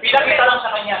 Pinakita lang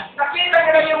sa kanya. Nakita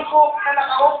niya lang yung book na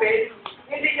naka-open,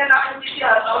 hindi niya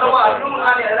na-intindihan sa unawa yung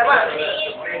mga nilalaman.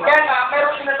 Kaya nga,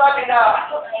 meron sinasabi na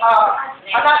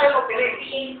another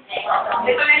opening.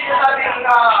 Ito yung sinasabi ng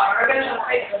Revelation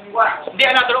 8:1. Hindi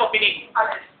another opening.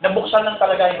 Nabuksan lang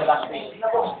talaga yung last day.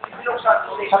 Binuksan.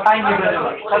 Sa time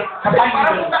level. Sa time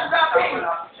level.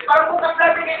 Parang bukas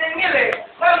natin kay Daniel eh.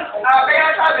 Kaya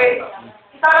sabi,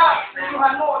 Tara,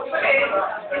 siyuhan mo.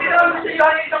 Hindi naman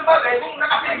siyuhan yung isang bagay kung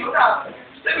nakasilyo na.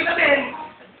 Sabi natin,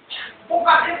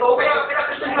 bukas ito, kaya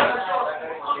pinakasiyuhan ito.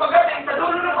 So pagdating sa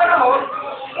dulo ng panahon,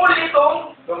 muli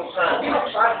itong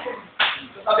binuksan.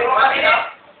 Sabi ko kanina,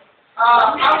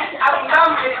 ang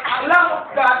lamb of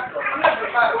God, ang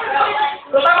nagbukas.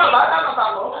 So tama ba? Tama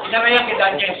ba ako? Inamayang kay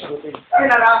Daniel.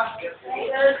 Kinala.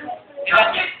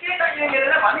 Kita niyo nila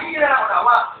naman, hindi nila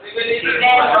nakunawa.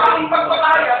 So ang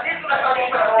pagpapahaya, dito na sa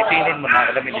Titingin mo na,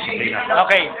 alam yung disiplina.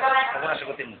 Okay. Huwag mo na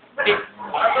sagutin mo.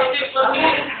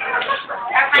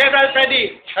 Okay, Brother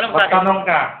Freddy. Tanong sa akin. Magtanong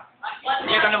ka.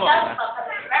 Sige, tanong mo.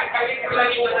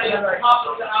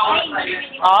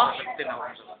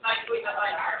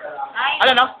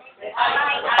 Ano no?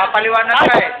 Papaliwanag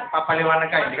ka eh.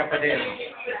 Papaliwanag ka, hindi ka pwede.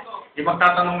 Di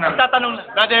magtatanong lang. Tatanong lang.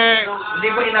 Brother,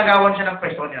 Hindi ba inagawan siya ng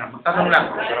pwesto niya? Magtanong lang.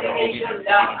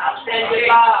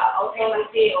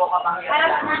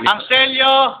 ang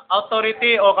selyo,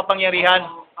 authority o kapangyarihan?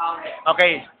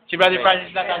 Okay. Si Brother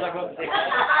Francis na sasagot.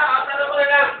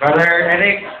 Brother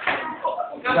Eric,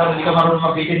 Hindi ka marunong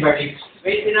mag-18 verdict.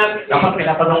 May sinabi Dapat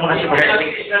pinatanong mo na si sinabi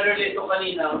verdict. si Brother Lito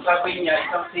kanina, ang sabi niya,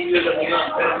 isang senior lang yun,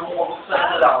 pero nung mabuksan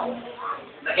na lang,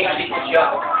 na-exit siya.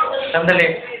 Sandali.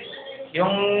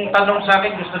 Yung tanong sa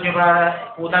akin, gusto niyo ba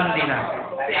unan? Hindi na.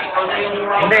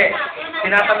 Hindi.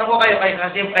 Tinatanong ko kayo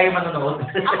kasi kayo manonood.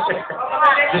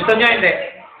 Gusto niyo hindi?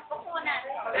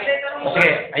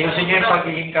 Sige, ayusin niyo yung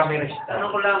pagiging camerista.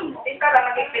 Ano ko lang,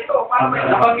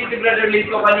 nabanggit si Brother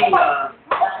Lito kanina,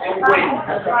 yung kwent.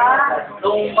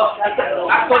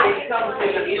 Actually, isang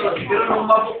lang yun, pero nung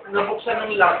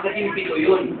nabuksan ng lock, naging pito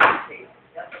yun.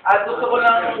 At gusto ko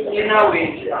lang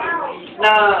linawin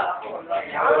na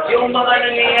yung mga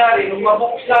nangyayari, nung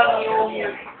mabuksan yung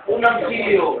unang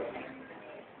silyo,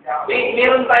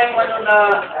 meron tayong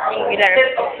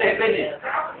set of 7 eh.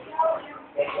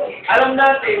 Alam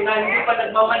natin na hindi pa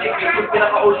nagmamaligid yung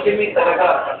pinaka-ultimate talaga.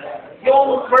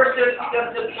 Yung first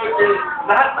circle,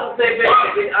 lahat ng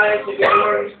 7 eyes, 7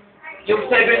 horns, yung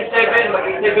 7-7,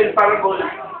 maging 7 parable,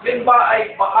 yun ba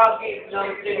ay bahagi ng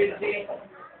 7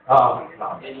 Oo.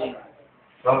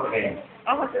 Okay.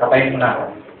 Patayin mo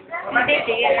na.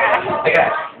 Sige na. Teka,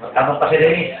 tanong pa si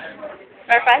Denise.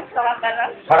 Purpose, ka ba na?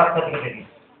 Parang sa Denise.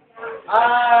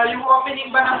 Yung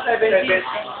opening ba ng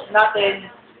 7 natin,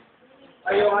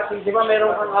 ay yung ating, di ba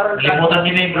meron kang aral Nalimutan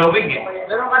nila yung drawing eh.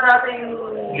 meron ka dating,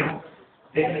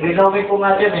 Drawing ko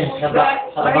nga dyan eh.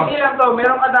 Sa hindi lang to,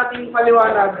 meron ka dating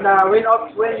paliwanag na when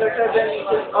the 7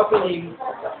 is opening,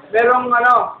 merong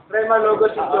Rema logo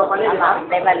si Joe kanina.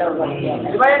 Rema logo yun.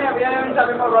 Di ba yan yung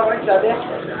sabi mo, Robert, dati?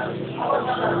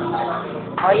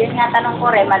 O, yun nga tanong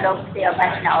ko, Rema logo siya ba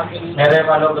na opening? Mere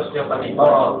malogos yung pati.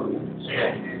 Oo.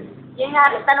 Sige. Yun nga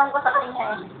tanong ko sa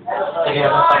kanya eh. Sige,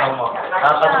 anong tanong mo?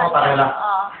 Tanong mo para lang.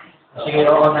 Oo. Sige,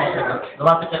 oo na yung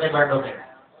lumapit ka kay Bardo.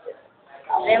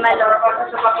 Rema logo.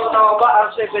 Sa patunaw ba,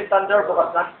 ang 7 Thunder bukas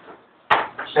na?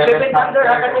 7 Thunder,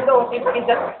 agad ito, kung tipin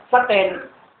sa 10,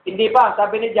 hindi pa,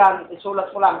 sabi ni John, isulat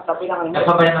mo lang, sabi ng hindi.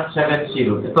 Ito ba yan ang 7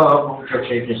 seal? Ito ang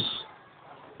church ages.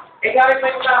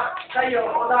 I-clarify ko na sa'yo,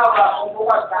 unawa, kung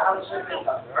bukas na ang 7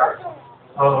 Thunder.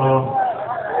 Oo.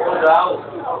 Daw.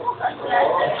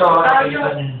 Ito, nakikita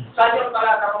niyo. Saan yung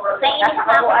talata mo? Sa isa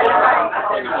ka po, alam mo.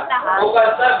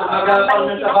 Bukas na, gumagapal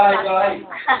na sa bahay.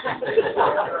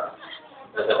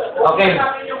 Okay.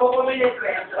 Sabi niyo kung pumili,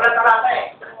 wala talata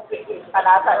eh.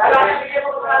 Panasa Wala, lang. sige mo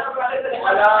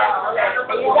wala.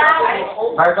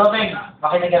 Bardoming,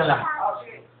 makinig ka na lang.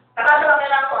 Talata lang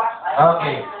kailangan ko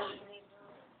Okay.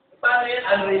 Paano yan?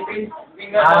 Unwritten?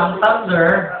 Ang thunder,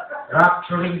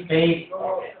 rapturing faith.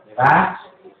 Diba?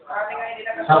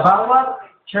 Sa bawat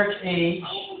church age,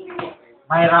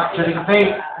 may rapturing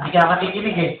faith. Hindi ka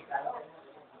nakikinig eh.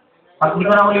 Pag hindi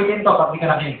ko na ulitin to, pag hindi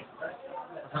ka nakinig.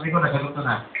 Sabi ko, nasagot ko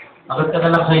na. Sagot ka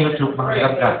na lang sa YouTube,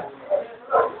 mga ka.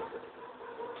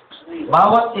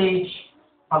 Bawat age,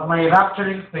 pag may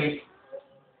rapturing faith,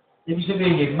 ibig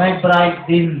sabihin, may bride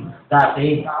din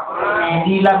dati.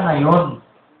 Hindi lang ngayon.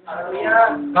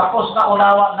 Tapos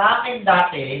naunawa namin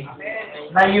dati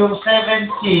na yung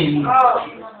 7 seal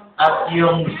at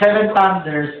yung 7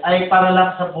 thunders ay para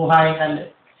lang sa buhay na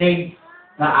saint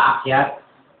na aakyat.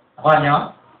 Ako nyo?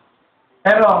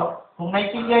 Pero, kung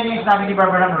naiintindihan niyo yung sinabi ni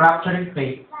Barbara ng rapturing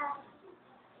faith,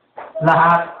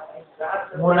 lahat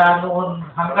mula noon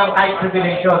hanggang high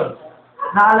tribulation.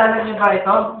 Naalala niyo ba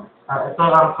ito? Ito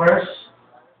ang first,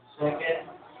 second,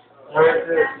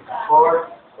 third, fourth,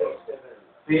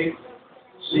 fifth,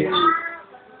 sixth.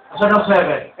 Asa ng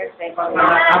 7?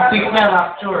 Ang fifth niya,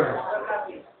 rapture.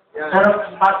 Pero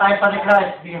tayo pa ni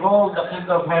Christ, behold, the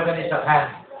kingdom of heaven is at hand.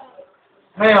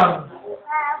 Ngayon,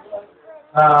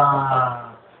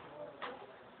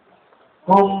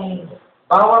 kung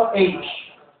bawat age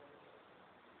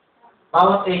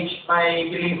may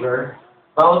believer,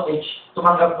 bawat age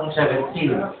tumanggap ng 7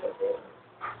 seal.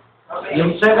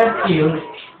 Yung 7 seal,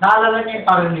 naalala niyo yung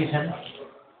parallelism?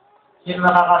 Sino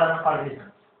nakakala ng parallelism?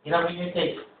 Ginamin niyo yung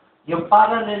take. Yung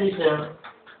parallelism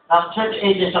ng church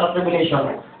ages sa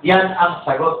tribulation, yan ang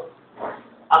sagot.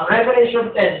 Ang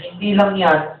Revelation 10, hindi lang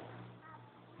yan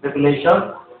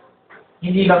Revelation,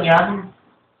 hindi lang yan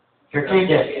church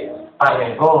ages.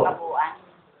 Pareho.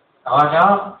 Ako nyo,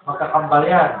 magkakambal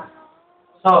yan.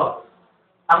 So,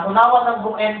 ang unawa ng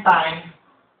buong end time,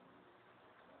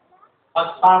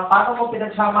 paano mo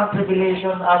pinagsama ang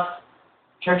tribulation at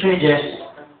church ages,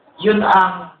 yun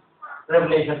ang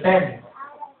Revelation 10.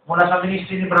 Mula sa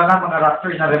ministry ni Branham, mga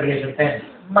raptures na Revelation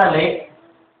 10. Mali.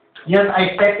 Yan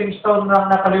ay stepping stone ng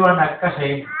napaliwanag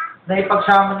kasi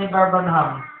naipagsama ni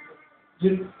Branham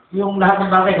yung lahat ng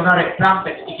bagay, kunwari,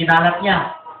 trumpet, ikinalat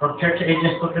niya from church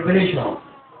ages to tribulation.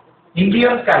 Hindi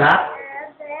yun kalat,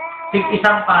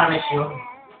 isang parish yun.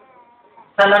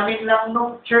 salamin lang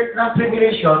nung church ng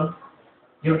tribulation,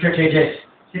 yung church ages.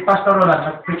 Si Pastor Roland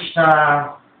nag-preach sa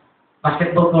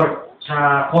basketball court,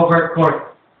 sa covered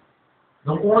court.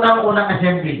 Nung unang-unang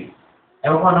assembly,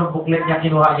 ewan ko anong booklet niya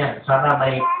kinuha niyan. Sana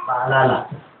may maalala.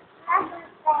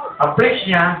 Ang preach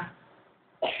niya,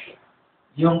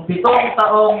 yung 7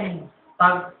 taong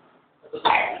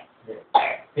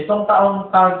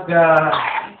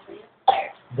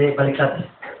hindi, baliktad.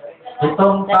 7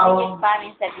 taong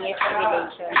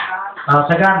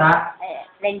sagana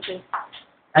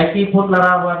ay tipot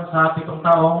larawan sa 7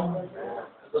 taong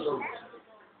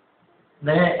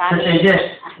church ages.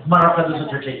 Marap ka doon sa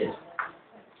church ages.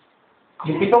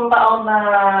 Yung 7 taon na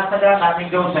sagana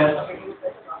ni Joseph,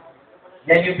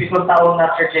 yan yung 7 taon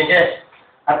na church ages.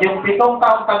 At yung 7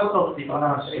 taong tagutom, dito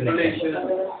na sa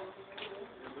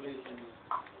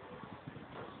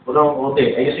Bulong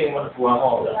puti. Ayusin mo na kuha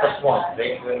mo. Tapos mo.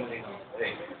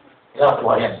 Ikaw,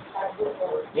 kuha yan.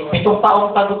 Yung 7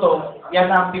 taong tagutom, yan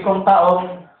ang 7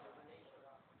 taong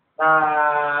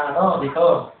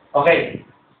dito. Okay.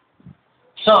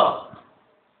 So,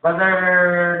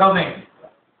 Brother Doming,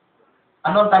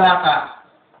 anong talata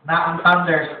na ang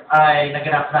thunders ay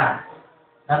naganap na?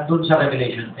 Nandun sa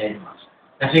Revelation 10.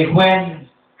 Kasi when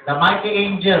the mighty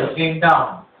angel came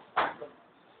down,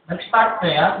 nag-start na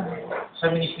yan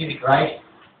sa ministry ni Christ.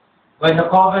 When the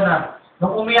covenant,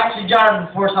 nung umiyak si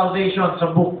John for salvation sa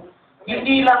book,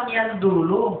 hindi lang yan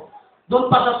dulo.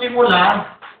 Doon pa sa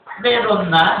simula,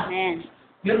 meron na. Amen.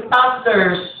 Yung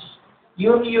thunders,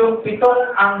 yun yung 7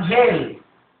 anghel.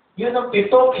 Yun ang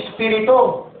 7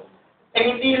 espiritu. Eh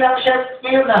hindi lang siya,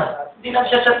 yun na. Hindi lang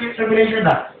siya sa tribulation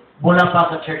na. Mula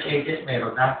pa sa church ages,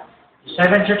 meron na.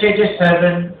 7 church ages,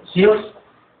 7 seals,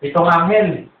 7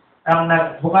 anghel ang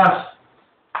nagbukas.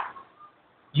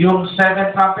 Yung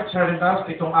 7 trumpets, 7 bells,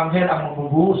 7 anghel ang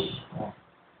magbubuhos.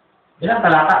 Ilang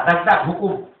talata? Dagdag,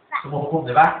 hukom. Sumuhukom,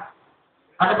 di ba?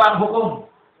 Ano ba ang hukom?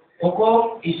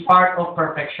 Hukom is part of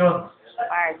perfection.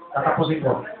 Tatapusin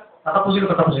ko.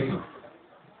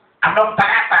 Anong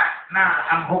talata na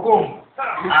ang hukom?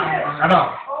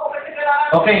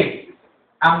 Okay.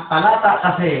 Ang talata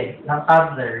kasi ng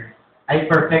thunder ay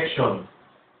perfection.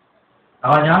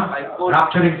 Ako niyo?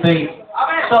 Rapturing faith.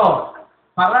 So,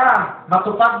 para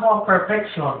matupad mo ang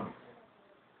perfection,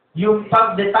 yung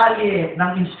pagdetalye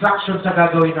ng instruction sa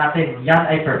gagawin natin, yan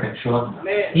ay perfection.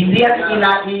 Hindi yan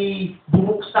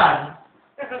ibubuksan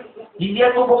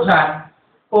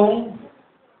kung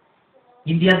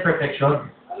hindi yan perfection.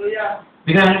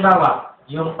 Bigyan halimbawa,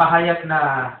 yung pahayag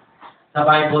na sa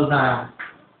Bible na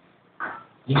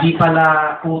hindi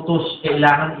pala utos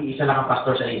kailangan iisa lang ang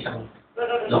pastor sa isang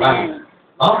lokal.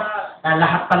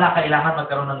 Lahat pala kailangan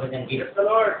magkaroon ng ganyang gift.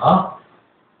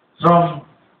 From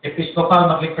Episcopal,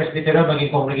 maging Presbyterian,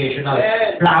 maging Congregational.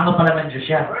 Plano pala ng Diyos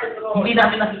yan. Hindi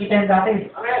namin nakikita yan dati.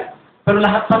 Pero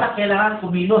lahat pala kailangan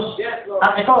kumilos.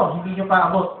 At ito, hindi nyo pa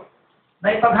abot.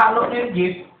 Na ipaghalo nyo yung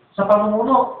gift sa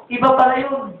pamumuno. Iba pala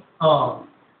yun.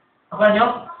 Ako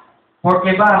nyo?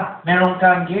 Porque ba, meron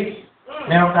kang gift?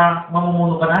 Meron kang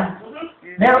mamumuno ka na?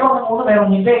 Meron kang mamumuno,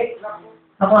 meron hindi.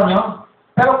 Ako nyo?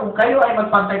 Pero kung kayo ay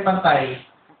magpantay-pantay,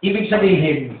 ibig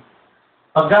sabihin,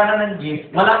 paggana ng gift,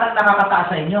 wala nang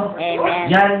nakakataas sa inyo. Amen.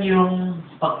 Yan yung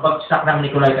pagbagsak ng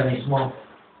Nicolaitanismo.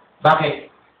 Bakit?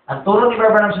 Ang turo ni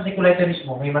Brother sa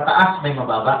Nicolaitanismo, may mataas, may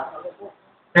mababa.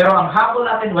 Pero ang habol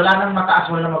natin, wala nang mataas,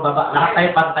 wala nang mababa. Lahat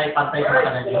tayo pantay-pantay sa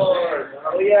mata ng Diyos.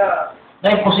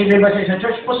 Dahil posible ba sa isang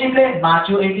church? Posible.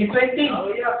 Matthew 18:20.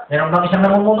 Meron bang isang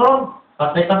namumuno ron?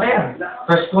 Pantay-pantay yan.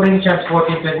 1 Corinthians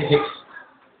 14:26.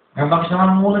 Meron bang isang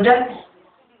namumuno dyan?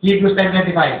 Hebrews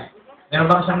 10:25. Meron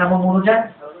bang isang namumuno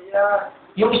dyan?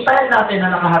 Yung style natin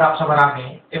na nakaharap sa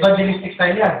marami, evangelistic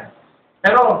style yan.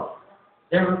 Pero,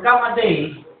 there will come a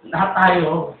day, lahat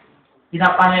tayo,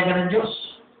 pinapahayagan ng Diyos.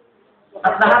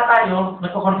 At lahat tayo,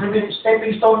 nagko-contribute,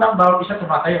 stepping stone ng bawat isa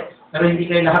tumatayo. Pero hindi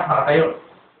kayo lahat makatayo.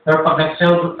 Pero pag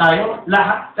nag-sell tayo,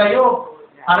 lahat kayo,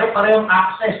 pare-parehong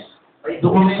access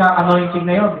doon sa anointing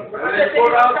na yun.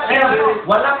 Ngayon,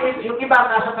 walang, yung iba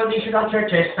nasa traditional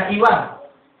churches, na iwan.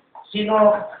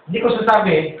 Hindi ko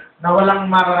sasabi na walang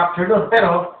ma-rapture doon,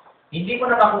 pero hindi ko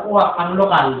na makukuha ang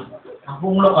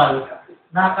buong lokal,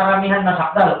 na karamihan na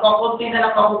sakdal. O konti na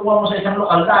lang makukuha mo sa isang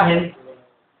lokal dahil,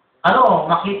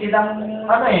 makitid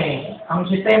ang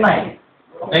sistema eh.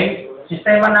 Okay?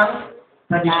 Sistema ng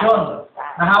tradisyon,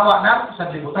 nahawa ng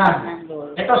sanlibutan.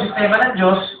 Ito, sistema ng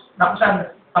Diyos, na kung saan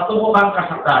patungo kang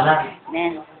kasakdalan.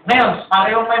 Ngayon,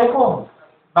 parehong may hukom.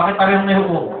 Bakit parehong may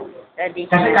hukom? Kasi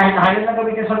kahit ayaw na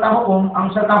gawin ng saltang hukom,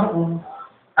 ang saltang hukom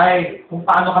ay kung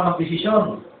paano ka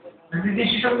mag-desisyon.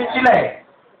 Nagdidesisyon din sila eh.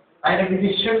 Ay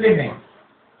nagdidesisyon din eh.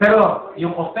 Pero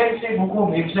yung offensive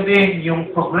hukom, ibig sabihin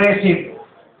yung progressive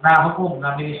na hukom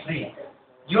na ministry,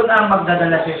 yun ang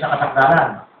magdadala sa'yo sa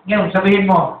kasagdalan. Ngayon, sabihin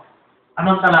mo,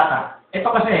 anong talata?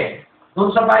 Ito kasi, doon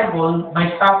sa Bible,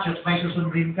 may statutes, may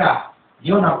susundin ka.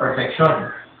 Yun ang perfection.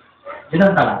 Yun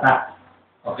ang talata.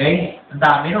 Okay? Ang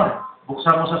dami nun.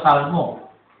 Buksan mo sa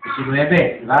Salmo.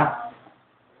 19, di ba?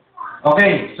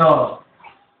 Okay, so,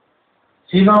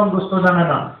 sino ang gusto ng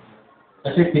ano?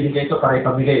 Kasi pinigay ito para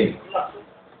ipamigay.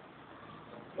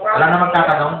 Wala na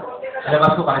magtatanong.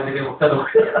 Alabas ko para ibigay magtanong.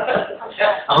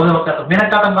 Ako na magtatanong. May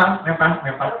nagtatanong ba? May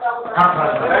pa?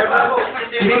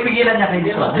 Pinipigilan niya kayo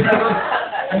dito.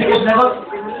 Hindi ko sinagot.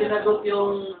 Sinagot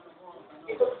yung...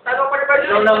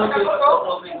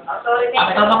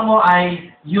 Ang tanong mo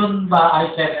ay, yun ba ay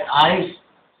 7 eyes?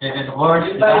 7 horns?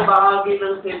 Yung tayo bahagi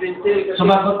ng 7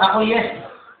 Sumagot ako, yes.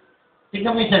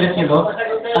 Tingnan mo yung 7 kilo.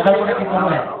 Tagal ko na kita mo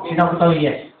eh. Sinagot ako,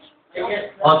 yes.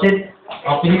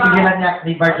 Pinipigilan niya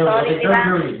ni Barjol.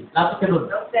 Lapit ka dun.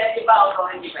 Di ba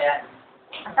authority pa yan?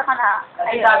 Asa ka na?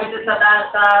 Ay, sabi doon sa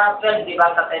 12, di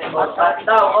ba, sa 10 verse?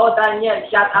 Daniel,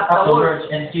 shut up the words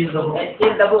And seal the book. and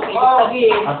seal the book. Ibig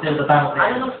sabihin, Until the time of the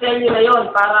ano nung selyo na yun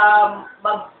para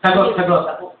mag... Sagot.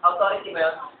 Authority ba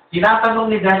yun? Tinatanong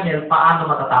ni Daniel, paano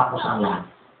matatapos ang lahat?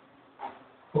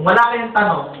 Kung wala kayong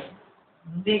tanong,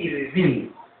 hindi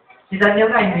i-reveal. Si Daniel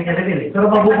nga, hindi i-reveal.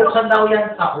 Pero mabubuksan daw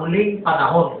yan sa huling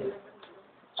panahon.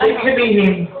 So, ibig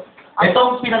sabihin,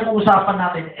 itong pinag-uusapan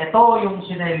natin, ito yung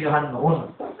sinelyohan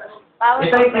noon.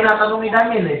 Ito yung tinatanong ni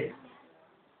Daniel eh.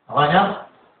 Ako niya?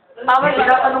 Yung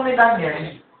tinatanong ni Daniel,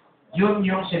 yun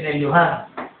yung sinelyohan.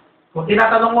 Kung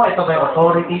tinatanong mo, ito ba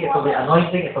authority, ito ba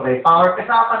anointing, ito ba power,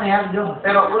 kasama na yan yun.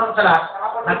 Pero unang sa lahat,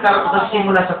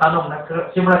 nagsimula sa tanong,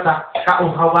 nagsimula sa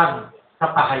kauhawan,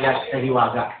 sa pahayag, sa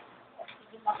hiwaga.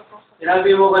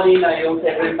 Sinabi mo kanina, yung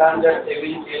 7 thunder,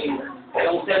 7 seal.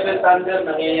 Yung 7 thunder,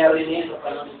 nangyayari niya sa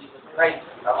panahon ni Jesus Christ.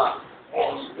 Tama.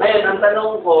 Ngayon, ang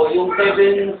tanong ko, yung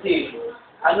 7 seal,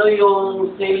 ano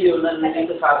yung seal yun na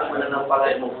nandito sa ating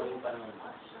mananampalataya mo?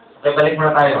 Okay, balik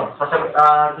muna tayo.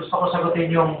 Gusto ko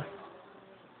sagutin yung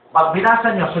pag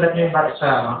binasa nyo, sulat nyo yung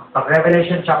sa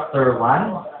Revelation chapter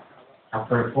 1,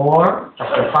 chapter 4,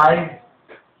 chapter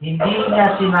 5, hindi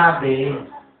niya sinabi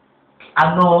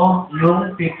ano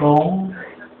yung 7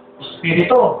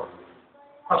 espiritu.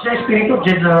 Pag sa espiritu,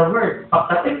 general word.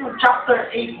 Pagdating yung chapter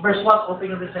 8, verse 1,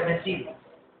 opening of the 17,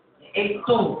 8-2,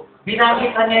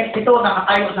 binanggit na niya yung 7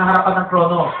 nakatayo sa harapan ng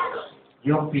trono.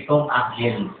 Yung 7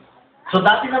 anghel. So,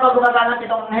 dati na ba gumagana ng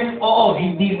 7 anghel? Oo,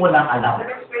 hindi mo lang alam.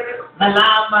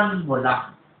 Nalaman mo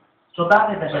lang. So,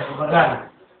 dati na siya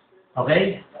gumagana.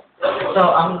 Okay? So,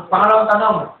 ang pangalawang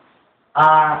tanong,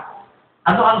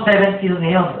 ano ang 7 seal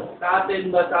ngayon? Sa atin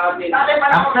ba sa atin?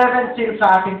 Ang 7 seal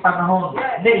sa ating panahon.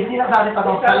 Hindi lang sa ating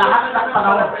panahon. Sa lahat ng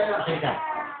panahon.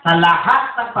 Sa lahat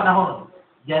ng panahon.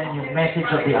 Yan yung message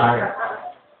of the hour.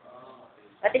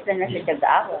 What is the message of the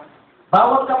hour?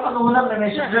 Bawat kapanunan may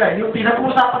message there. Yung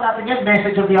pinag-uusapan natin yan,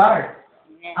 message of the hour.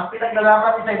 Ang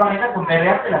pinaglalaman sa ibang ina, compare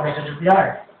yan sila, message of the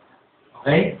hour.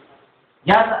 Okay?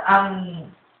 Yan ang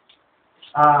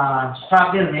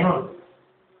struggle ngayon.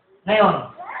 Ngayon,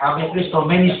 sabi ni Kristo,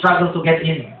 many struggle to get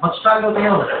in. Mag-struggle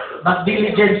kayo.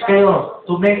 Mag-diligence kayo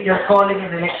to make your calling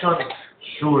and election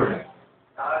sure.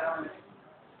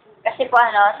 Kasi po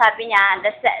sabi niya,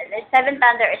 the 7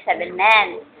 thunder is 7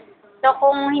 men. So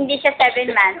kung hindi siya 7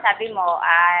 man, sabi mo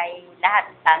ay lahat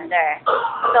thunder.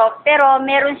 So, pero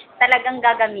meron talagang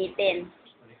gagamitin.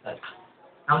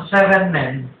 Ang 7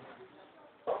 men,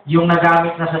 yung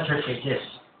nagamit na sa church ages.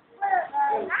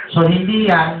 So, hindi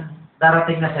yan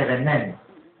darating na 7 men.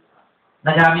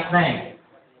 Nagamit na eh.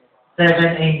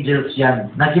 7 angels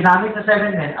yan. Na ginamit na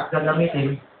 7 men at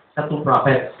gagamitin sa 2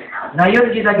 prophets.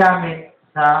 Ngayon, ginagamit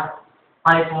sa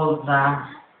 5-fold na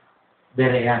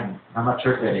Berean, na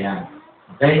mature Berean.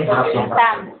 Okay?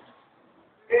 Sam.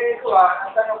 Ito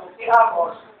ang tanong ko, si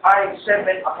Amos ay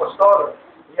 7 apostol.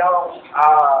 Yung,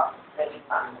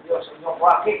 Diyos, yung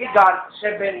wakikigan,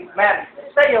 7 men.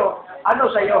 Sa'yo, ano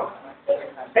sa'yo?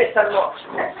 Testan mo.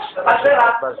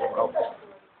 Pagsirat.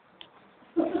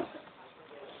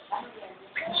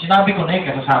 Sinabi ko na eh,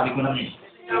 kasasabi ko lang eh.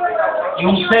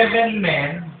 Yung 7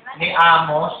 men ni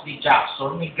Amos, ni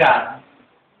Jackson, ni Gad,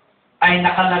 ay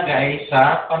nakalagay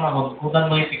sa panahon, kunan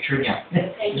mo yung picture niya,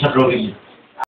 sa drawing niya.